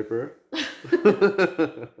toilet paper.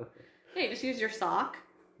 Hey, just use your sock.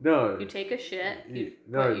 No. You take a shit.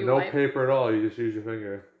 No wipe. paper at all. You just use your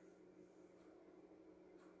finger.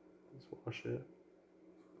 Just wash it.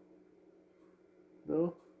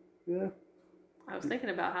 No? Yeah. I was thinking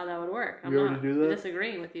about how that would work. I'm You already not do that?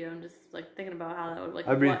 disagreeing with you. I'm just, like, thinking about how that would, like,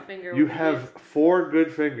 I mean, what finger you would have use. 4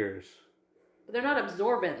 good fingers. But they're not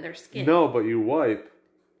absorbent. They're skin. No, but you wipe.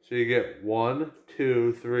 So you get 1,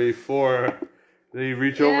 2, 3, 4. Then you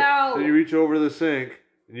reach over. Then you reach over the sink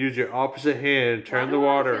and use your opposite hand. Turn the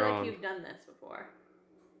water I feel on. like you've done this before.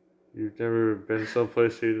 You've never been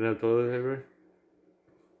someplace where you didn't have toilet paper?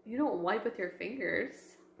 You don't wipe with your fingers.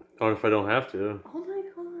 Oh, if I don't have to. Oh my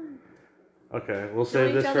god. Okay, we'll Known save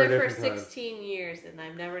each this for a other for different time. 16 years, and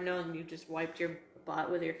I've never known you just wiped your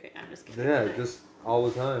butt with your finger. I'm just kidding. Yeah, just all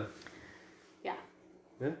the time. Yeah.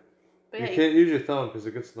 Yeah. But You yeah, can't use your thumb because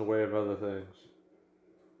it gets in the way of other things.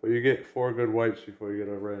 But you get 4 good wipes before you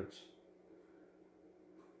get a rinse.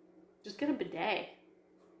 just get a bidet.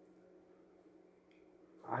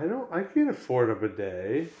 I can't afford a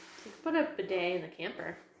bidet. You can put a bidet in the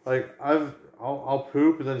camper. Like I'll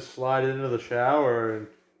poop and then slide into the shower and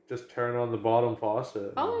just turn on the bottom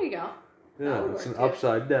faucet. Oh, there you go. Yeah, would it's an work, too.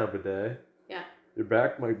 upside down bidet. Yeah. Your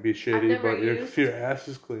back might be shitty, never but your ass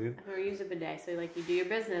is clean. I've never used a bidet. So, like, you do your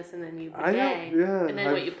business and then you bidet. I know, yeah. And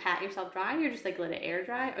then you pat yourself dry? Or just, like, let it air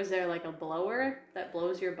dry? Or is there, like, a blower that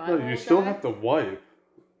blows your butt? No, you still dry? have to wipe.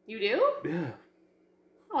 You do? Yeah.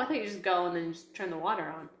 Oh, I thought you just go and then just turn the water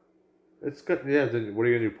on. It's good. Yeah, then what are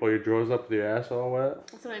you going to do? Pull your drawers up with your ass all wet?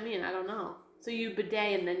 That's what I mean. I don't know. So you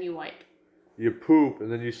bidet and then you wipe. You poop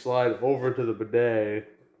and then you slide over to the bidet,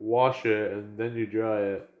 wash it, and then you dry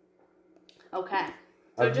it. Okay.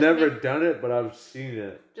 So I've never done it, but I've seen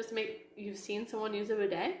it. You've seen someone use a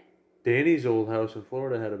bidet? Danny's old house in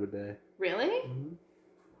Florida had a bidet. Really? Mm-hmm.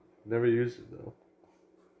 Never used it, though.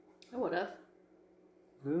 I would have.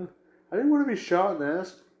 Yeah. I didn't want to be shot in the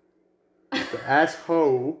ass. The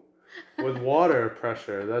asshole with water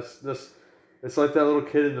pressure. It's like that little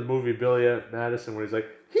kid in the movie Billy Madison where he's like,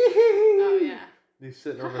 hee hee hee. Oh, yeah. He's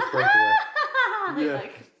sitting on the sprinkler. Yeah.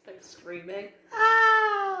 like screaming.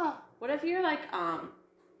 Ah! What if you're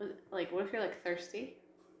what if you're like thirsty?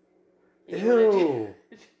 And you wanna Ew.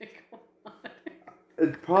 drink water?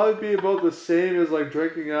 It'd probably be about the same as like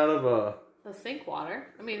drinking out of a... The sink water.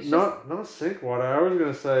 I mean, it's Not sink water. I was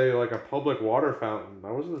going to say like a public water fountain. I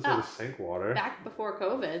wasn't going to say the sink water. back before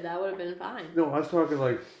COVID, that would have been fine. No, I was talking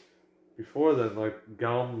like before then, like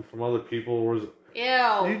gum from other people. Was Ew.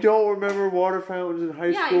 You don't remember water fountains in high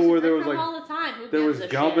Yeah, I school used to where there drink was them like all the time. Who there was gives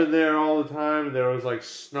a gum shit? in there all the time, and there was like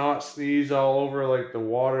snot sneeze all over like the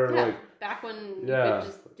water. Yeah, Like back when you Yeah. could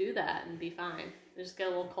just do that and be fine. Just get a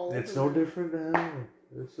little cold. it's and no then- different now.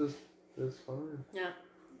 It's fine. Yeah.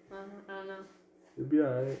 I don't know. You'll be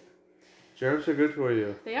alright. Germs are good for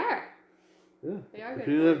you. They are. Yeah. They are If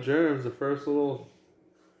good. you for didn't have germs, the first little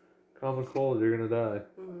common cold, you're gonna die.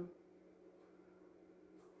 Mhm.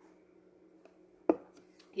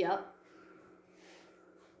 Yep.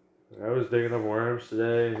 I was digging up worms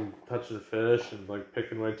today and touching fish and like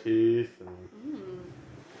picking my teeth and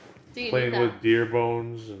So you need playing that. with deer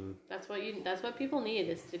bones and That's what people need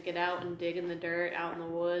is to get out and dig in the dirt, out in the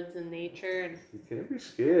woods and nature. And you can't be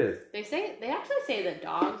scared. they actually say that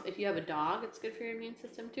dogs, if you have a dog, it's good for your immune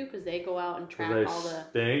system too, because they go out and trap They all the.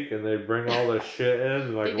 stink and they bring all their shit in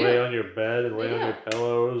and like They do. lay on your bed and They lay on do. your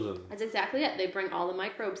pillows and That's exactly it. They bring all the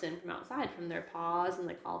microbes in from outside, from their paws and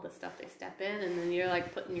like all the stuff they step in, and then you're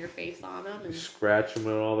like putting your face on them. you And scratch them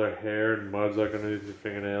and all their hair and mud's like underneath your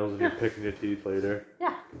fingernails and you're picking your teeth later.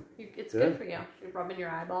 yeah, it's Yeah. good for you. You're rubbing your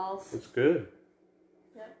eyeballs. It's good.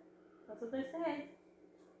 Yeah, that's what they say.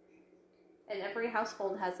 And every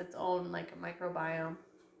household has its own like microbiome,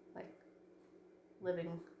 like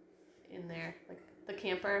living in there. Like the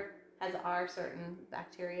camper has our certain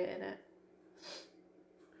bacteria in it.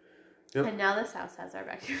 Yep. And now this house has our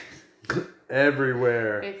bacteria.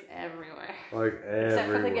 Everywhere. It's everywhere. Like everywhere.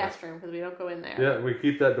 Except for the guest room, because we don't go in there. Yeah, we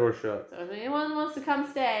keep that door shut. So if anyone wants to come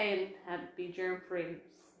stay and be germ free,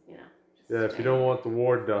 you know. Yeah, if you don't want the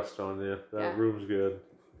ward dust on you, that room's good.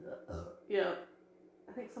 Yeah.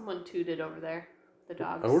 I think someone tooted over there. The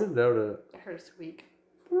dogs. I wouldn't doubt it. I heard a squeak.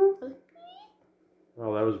 Oh,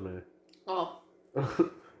 that was me. Oh.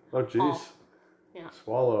 Oh, jeez. Oh. Yeah.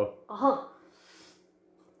 Swallow. Oh.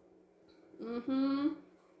 Mm-hmm.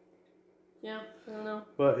 Yeah, I don't know.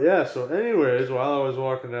 But yeah, so anyways, while I was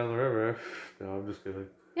walking down the river, no, I'm just kidding.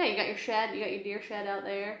 Yeah, you got your shed, you got your deer shed out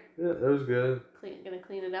there. Yeah, that was good. Gonna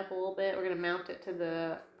clean it up a little bit. We're gonna mount it to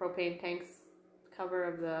the propane tank's cover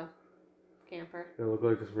of the camper. Gonna look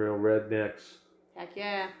like it's real rednecks. Heck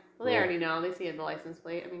yeah. Well, they already know. They see the license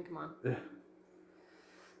plate. I mean, come on. Yeah.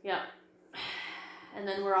 Yeah. And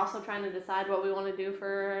then we're also trying to decide what we want to do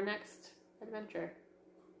for our next adventure.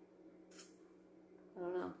 I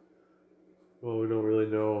don't know. Well, we don't really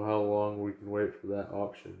know how long we can wait for that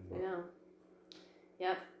option. I know.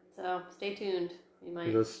 Yep. So stay tuned. You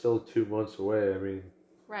might. That's still 2 months away. I mean.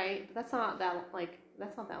 Right, but that's not that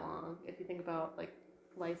long. If you think about like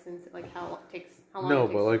license, like how long it takes. No,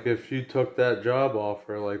 but like if you took that job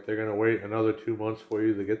offer, like they're gonna wait another 2 months for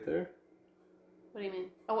you to get there. What do you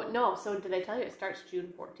mean? Oh no! So did I tell you it starts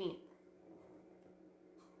June 14th?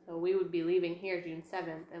 So we would be leaving here June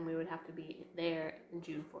 7th, and we would have to be there in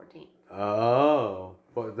June 14th. Oh,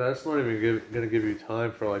 but that's not even gonna give you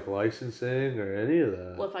time for like licensing or any of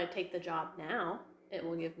that. Well, if I take the job now, it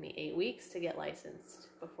will give me 8 weeks to get licensed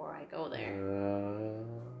before I go there.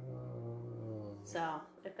 So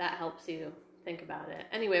if that helps you think about it.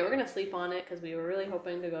 Anyway, we're gonna sleep on it because we were really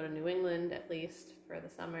hoping to go to New England at least for the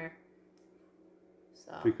summer.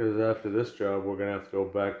 So. Because after this job, we're gonna have to go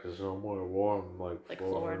back to somewhere warm, like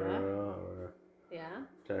Florida or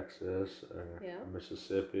Texas or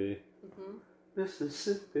Mississippi. Mm-hmm.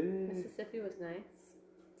 Mississippi was nice.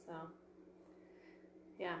 So,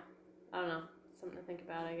 yeah, I don't know. Something to think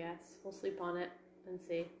about, I guess. We'll sleep on it and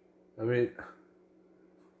see. I mean,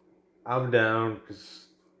 I'm down because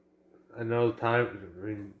I know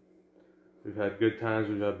we've had good times,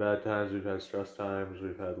 we've had bad times, we've had stress times,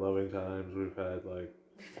 we've had loving times, we've had loving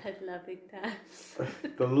times.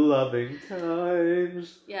 the loving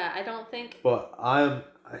times. Yeah, I don't think. But I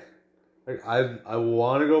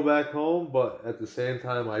want to go back home, but at the same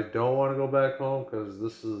time, I don't want to go back home because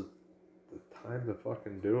this is the time to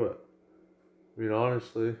fucking do it. I mean,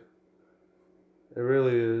 honestly, it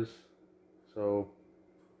really is. So.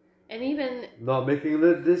 And even not making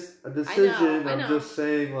a decision. I know. I'm just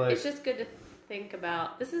saying, like, it's just good to think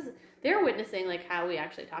about. They're witnessing like how we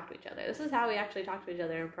actually talk to each other. This is how we actually talk to each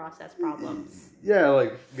other and process problems. Yeah,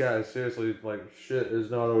 like guys, seriously, like shit is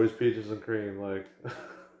not always peaches and cream. Like,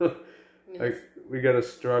 like we gotta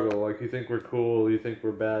struggle. Like you think we're cool, you think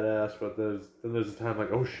we're badass, but there's a time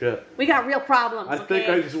like, oh shit, we got real problems. I think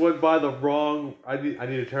I just went by the wrong. I need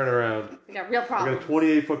to turn around. We got real problems. I got a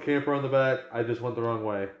 28-foot camper on the back. I just went the wrong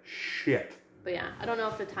way. Shit. But yeah, I don't know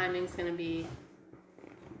if the timing's gonna be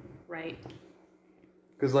right.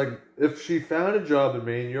 Because like, if she found a job in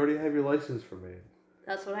Maine, you already have your license for Maine.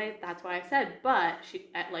 That's why I said. But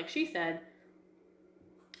she said,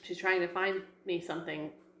 she's trying to find me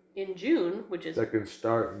something in June, which is that can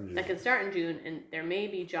start in June. And there may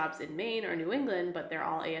be jobs in Maine or New England, but they're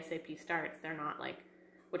all ASAP starts. They're not like,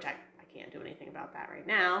 which I can't do anything about that right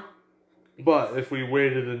now. But if we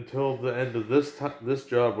waited until the end of this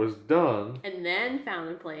job was done, and then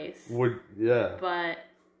found a place,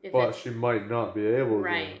 But she might not be able to.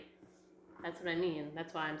 Right. That's what I mean.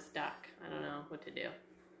 That's why I'm stuck. I don't know what to do.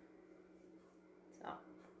 So.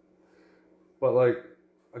 But like,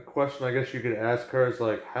 a question I guess you could ask her is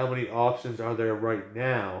like, how many options are there right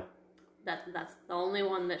now? That's the only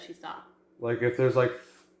one that she saw. Like, if there's like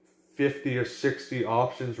 50 or 60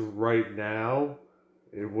 options right now,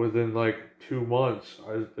 within like 2 months,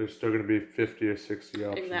 there's still going to be 50 or 60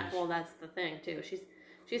 options. Exactly. Well, that's the thing too.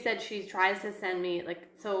 She said she tries to send me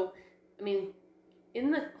I mean,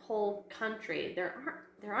 in the whole country, there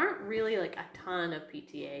aren't really like a ton of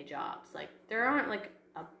PTA jobs. Like there aren't like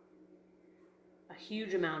a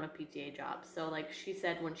huge amount of PTA jobs. So like she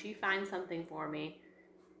said, when she finds something for me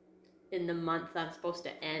in the month I'm supposed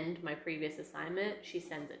to end my previous assignment, she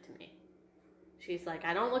sends it to me. She's like,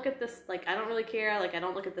 I don't look at this, like I don't really care, like I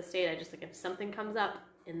don't look at the state. I just like if something comes up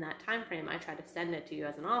in that time frame, I try to send it to you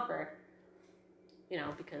as an offer. You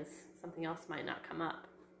know, because something else might not come up.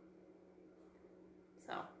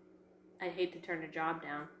 So, I hate to turn a job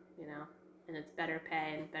down, you know, and it's better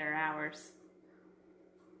pay and better hours.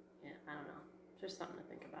 Yeah, I don't know. It's just something to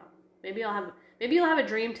think about. Maybe you'll have a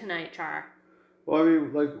dream tonight, Char. Well, I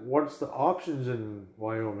mean, like, what's the options in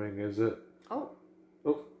Wyoming? Is it? Oh.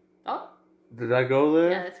 Oh. Oh. Did I go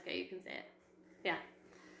there? Yeah, that's okay. You can say it. Yeah.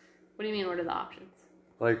 What do you mean? What are the options?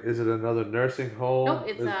 Like, is it another nursing home? Nope,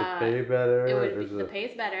 it's is the pay better? The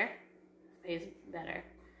pay's better. Pays better.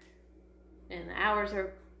 And the hours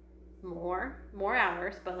are more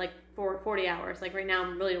hours, but like 40 hours. Like right now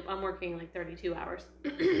I'm working like 32 hours.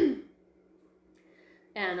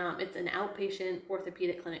 And it's an outpatient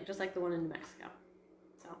orthopedic clinic, just like the one in New Mexico.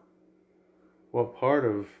 So what part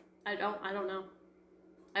of? I don't know.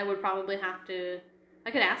 I would probably have to.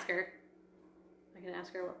 I could ask her.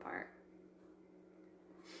 What part.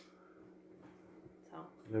 So.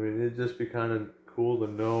 I mean, it'd just be kind of cool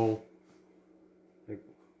to know. Like,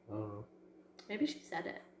 I don't know. Maybe she said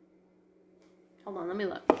it. Hold on, let me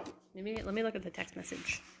look. Let me look at the text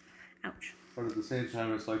message. Ouch. But at the same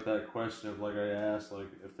time, it's like that question of, like I asked, like,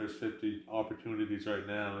 if there's 50 opportunities right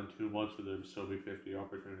now, in 2 months would there still be 50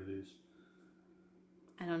 opportunities?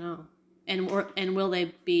 I don't know. And will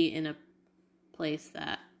they be in a place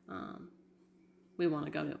that we want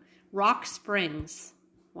to go to? Rock Springs,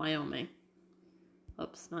 Wyoming.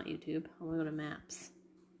 Oops, not YouTube. I want to go to maps.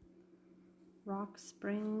 Rock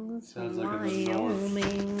Springs, Sounds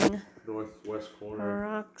Wyoming. Like northwest corner.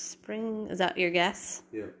 Rock Springs. Is that your guess?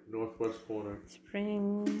 Yeah, northwest corner.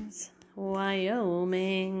 Springs,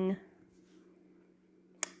 Wyoming.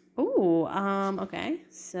 Ooh, okay.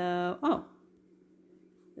 So,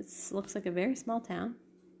 this looks like a very small town.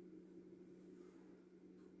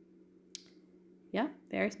 Yeah,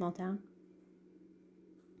 very small town.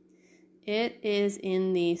 It is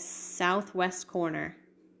in the southwest corner.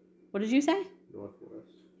 What did you say?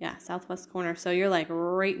 Northwest. Yeah, southwest corner. So you're like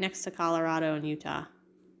right next to Colorado and Utah.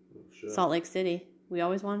 Oh, shit. Salt Lake City. We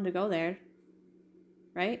always wanted to go there.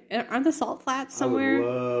 Right? Aren't the Salt Flats somewhere? I would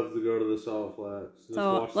love to go to the Salt Flats.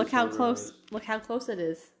 So look how close it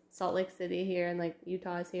is. Salt Lake City here and like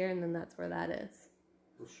Utah is here and then that's where that is.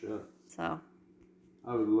 Oh shit. So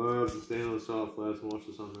I would love to stay on the Salt Flats and watch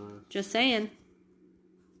the sunrise. Just saying.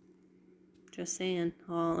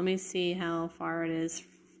 Well, let me see how far it is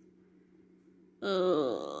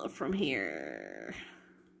from here.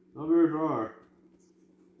 Not very far.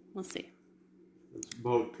 Let's see. It's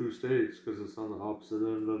about 2 states because it's on the opposite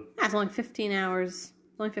end of. Yeah, it's only 15 hours.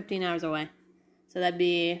 It's only 15 hours away. So that'd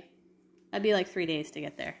be like 3 days to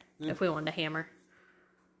get there if we wanted to hammer,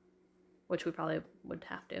 which we probably would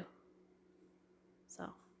have to.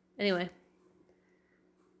 So anyway,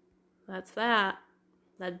 that's that.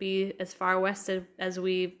 That'd be as far west as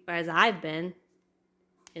I've been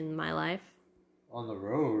in my life. On the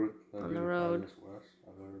road. On the road. West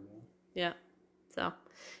I've ever been. Yeah. So,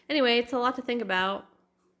 anyway, it's a lot to think about.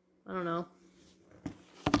 I don't know.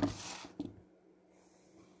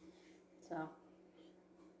 So.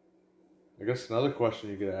 I guess another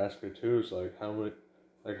question you could ask her too is like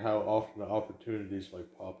how often the opportunities like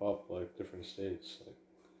pop up like different states. Like,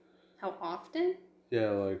 how often?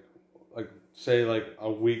 Yeah, like say like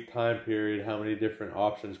a week time period. How many different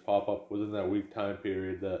options pop up within that week time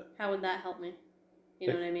period? That. How would that help me? You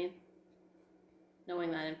know what I mean?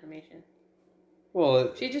 Knowing that information.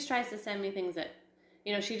 Well, she just tries to send me things that,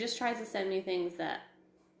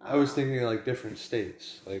 I was thinking like different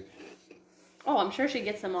states, like. Oh, I'm sure she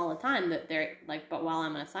gets them all the time. That they're like, but while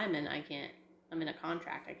I'm on assignment, I can't. I'm in a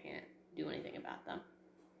contract. I can't do anything about them.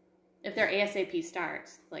 If their ASAP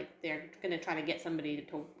starts, like they're gonna try to get somebody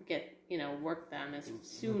to get work them as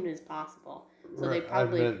soon as possible. So right. They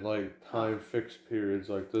probably. I meant like time fixed periods.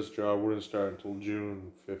 Like this job wouldn't start until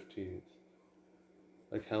June 15th.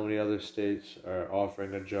 Like how many other states are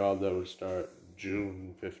offering a job that would start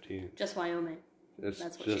June 15th? Just Wyoming. That's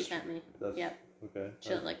what she sent me. Yep. Okay.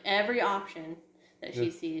 She, like every option that she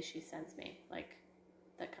sees, she sends me. Like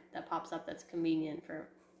that pops up that's convenient for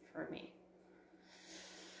me.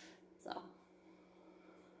 So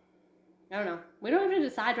I don't know. We don't have to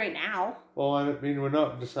decide right now. Well, I mean, we're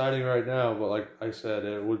not deciding right now, but like I said,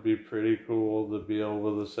 it would be pretty cool to be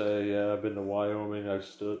able to say, yeah, I've been to Wyoming. I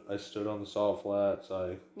stood on the Salt Flats.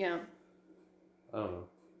 Yeah. I don't know.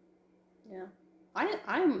 Yeah.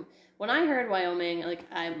 I'm when I heard Wyoming, like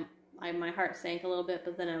my heart sank a little bit,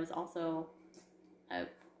 but then I was a little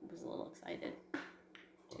excited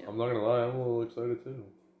too. I'm not gonna lie, I'm a little excited too.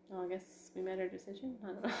 Oh, I guess we made our decision. I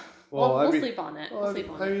don't know. Well, we'll sleep on it. I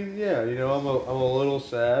mean, yeah, I'm a little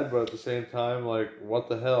sad, but at the same time, like, what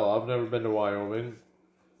the hell? I've never been to Wyoming.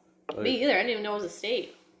 Like, me either. I didn't even know it was a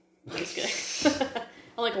state. I'm just kidding.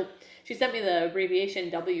 I'm like, she sent me the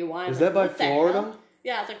abbreviation WY. Is that by Florida?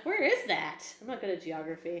 Yeah, I was like, where is that? I'm not good at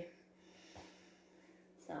geography.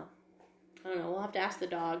 So So, I don't know. We'll have to ask the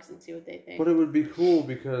dogs and see what they think. But it would be cool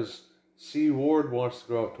because C. Ward wants to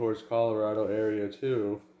go out towards Colorado area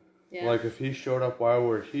too. Yeah. Like if he showed up while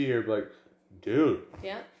we're here, like, dude.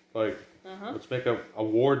 Yeah. Like, let's make a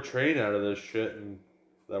Ward train out of this shit. And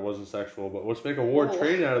that wasn't sexual, but let's make a Ward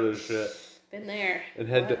train out of this shit. Been there. And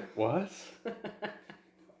head to what?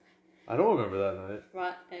 I don't remember that night.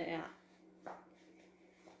 What? Yeah.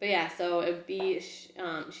 But yeah, so it would be. She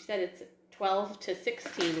said it's 12 to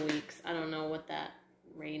 16 weeks. I don't know what that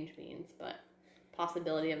range means, but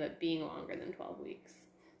possibility of it being longer than 12 weeks.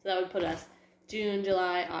 So that would put us June,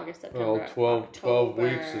 July, August, September. Well, 12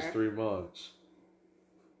 weeks is 3 months.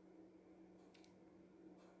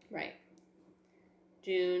 Right.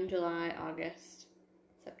 June, July, August,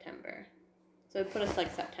 September. So it would put us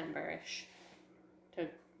like September-ish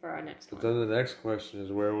for our next one. But then the next question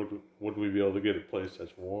is where would we be able to get a place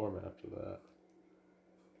that's warm after that?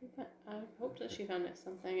 But I hope that she found us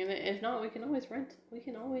something, and if not, we can always rent. We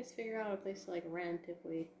can always figure out a place to like rent if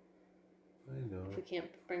we can't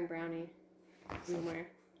bring Brownie somewhere.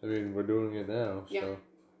 I mean, we're doing it now, yeah. So.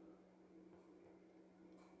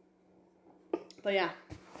 But yeah,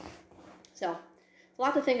 so it's a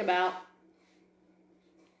lot to think about.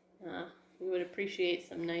 We would appreciate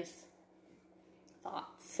some nice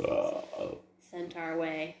thoughts sent our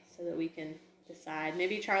way so that we can decide.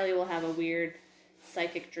 Maybe Charlie will have a weird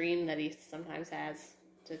psychic dream that he sometimes has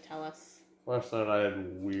to tell us. Last night I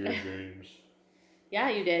had weird dreams. Yeah,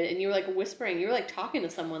 you did. And you were like whispering. You were like talking to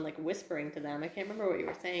someone, like whispering to them. I can't remember what you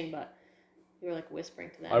were saying, but you were like whispering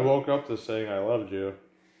to them. I woke up to saying I loved you.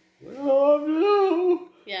 I love you.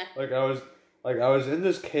 Yeah. Like I was in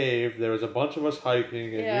this cave. There was a bunch of us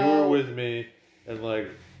hiking, and you were with me, and like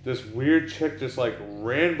this weird chick just like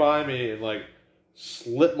ran by me and like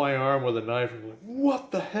slit my arm with a knife. And I'm like,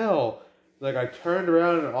 what the hell? Like I turned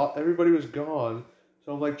around and everybody was gone.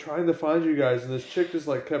 So I'm like trying to find you guys, and this chick just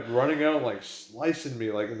like kept running out and like slicing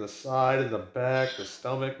me like in the side, in the back, the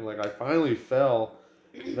stomach, and like I finally fell.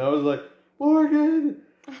 And I was like, Morgan,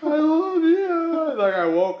 I love you. Like I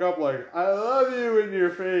woke up like, I love you in your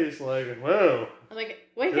face. Like, whoa. I'm like,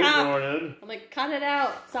 wake Good up. morning. I'm like, cut it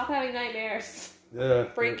out. Stop having nightmares. Yeah.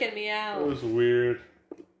 Freaking me out. It was weird.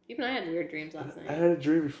 Even I had weird dreams last night. I had a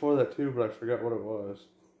dream before that too, but I forgot what it was.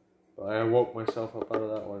 But I woke myself up out of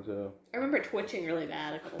that one too. I remember twitching really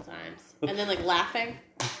bad a couple times, and then like laughing.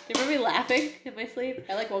 Do you remember me laughing in my sleep?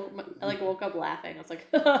 I woke up laughing. I was like,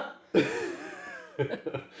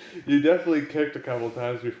 You definitely kicked a couple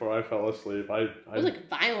times before I fell asleep. I was like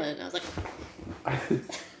violent. I was like,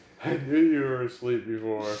 I knew you were asleep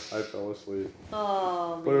before I fell asleep.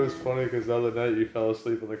 oh. Man. But it was funny because the other night you fell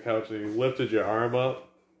asleep on the couch and you lifted your arm up.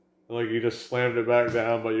 And like you just slammed it back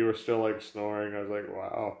down, but you were still like snoring. I was like,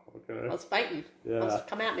 wow, okay. I was fighting. Yeah.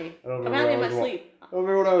 Come at me. I don't Come remember at me what in my sleep. I don't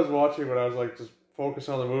remember what I was watching, but I was like just focused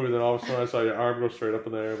on the movie. Then all of a sudden I saw your arm go straight up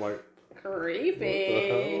in the air. I'm like, creepy. What the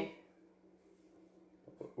hell?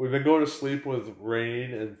 We've been going to sleep with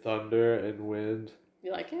rain and thunder and wind.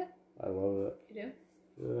 You like it? I love it. You do?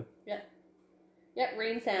 Yeah. Yeah. Yep,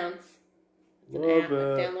 rain sounds. It's an Love app.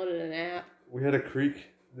 it. I downloaded an app. We had a creek.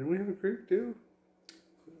 Didn't we have a creek too?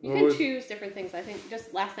 You can choose different things. I think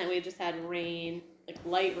just last night we just had rain, like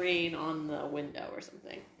light rain on the window or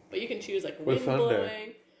something. But you can choose like wind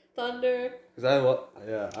blowing, thunder. Because I love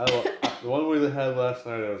the one we had last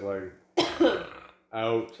night. I was like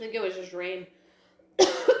out. I think it was just rain.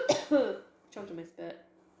 Choked on my spit.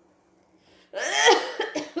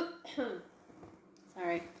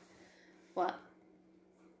 Sorry. What?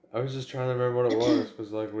 I was just trying to remember what it was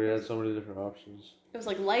because like we had so many different options. It was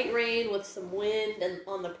like light rain with some wind and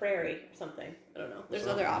on the prairie or something. I don't know. There's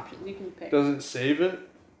other options you can pick. Does it save it?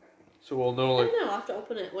 So we'll know like. I don't know. I'll have to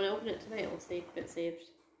open it. When I open it tonight, we'll see if it saved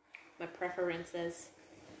my preferences.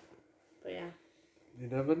 But yeah. You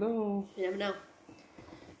never know. You never know.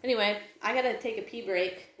 Anyway, I gotta take a pee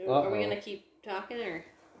break. Are we gonna keep talking or?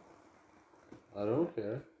 I don't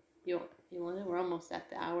care. You want to? We're almost at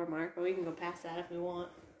the hour mark, but we can go past that if we want.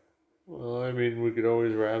 Well, I mean, we could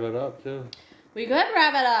always wrap it up too. We could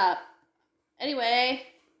wrap it up. Anyway,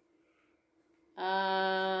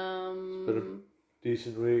 It's been a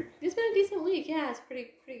decent week. It's been a decent week. Yeah, it's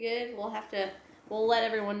pretty good. We'll let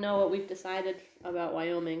everyone know what we've decided about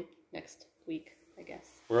Wyoming next week, I guess.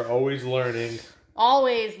 We're always learning.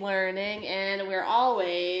 Always learning, and we're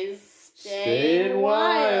always staying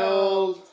wild.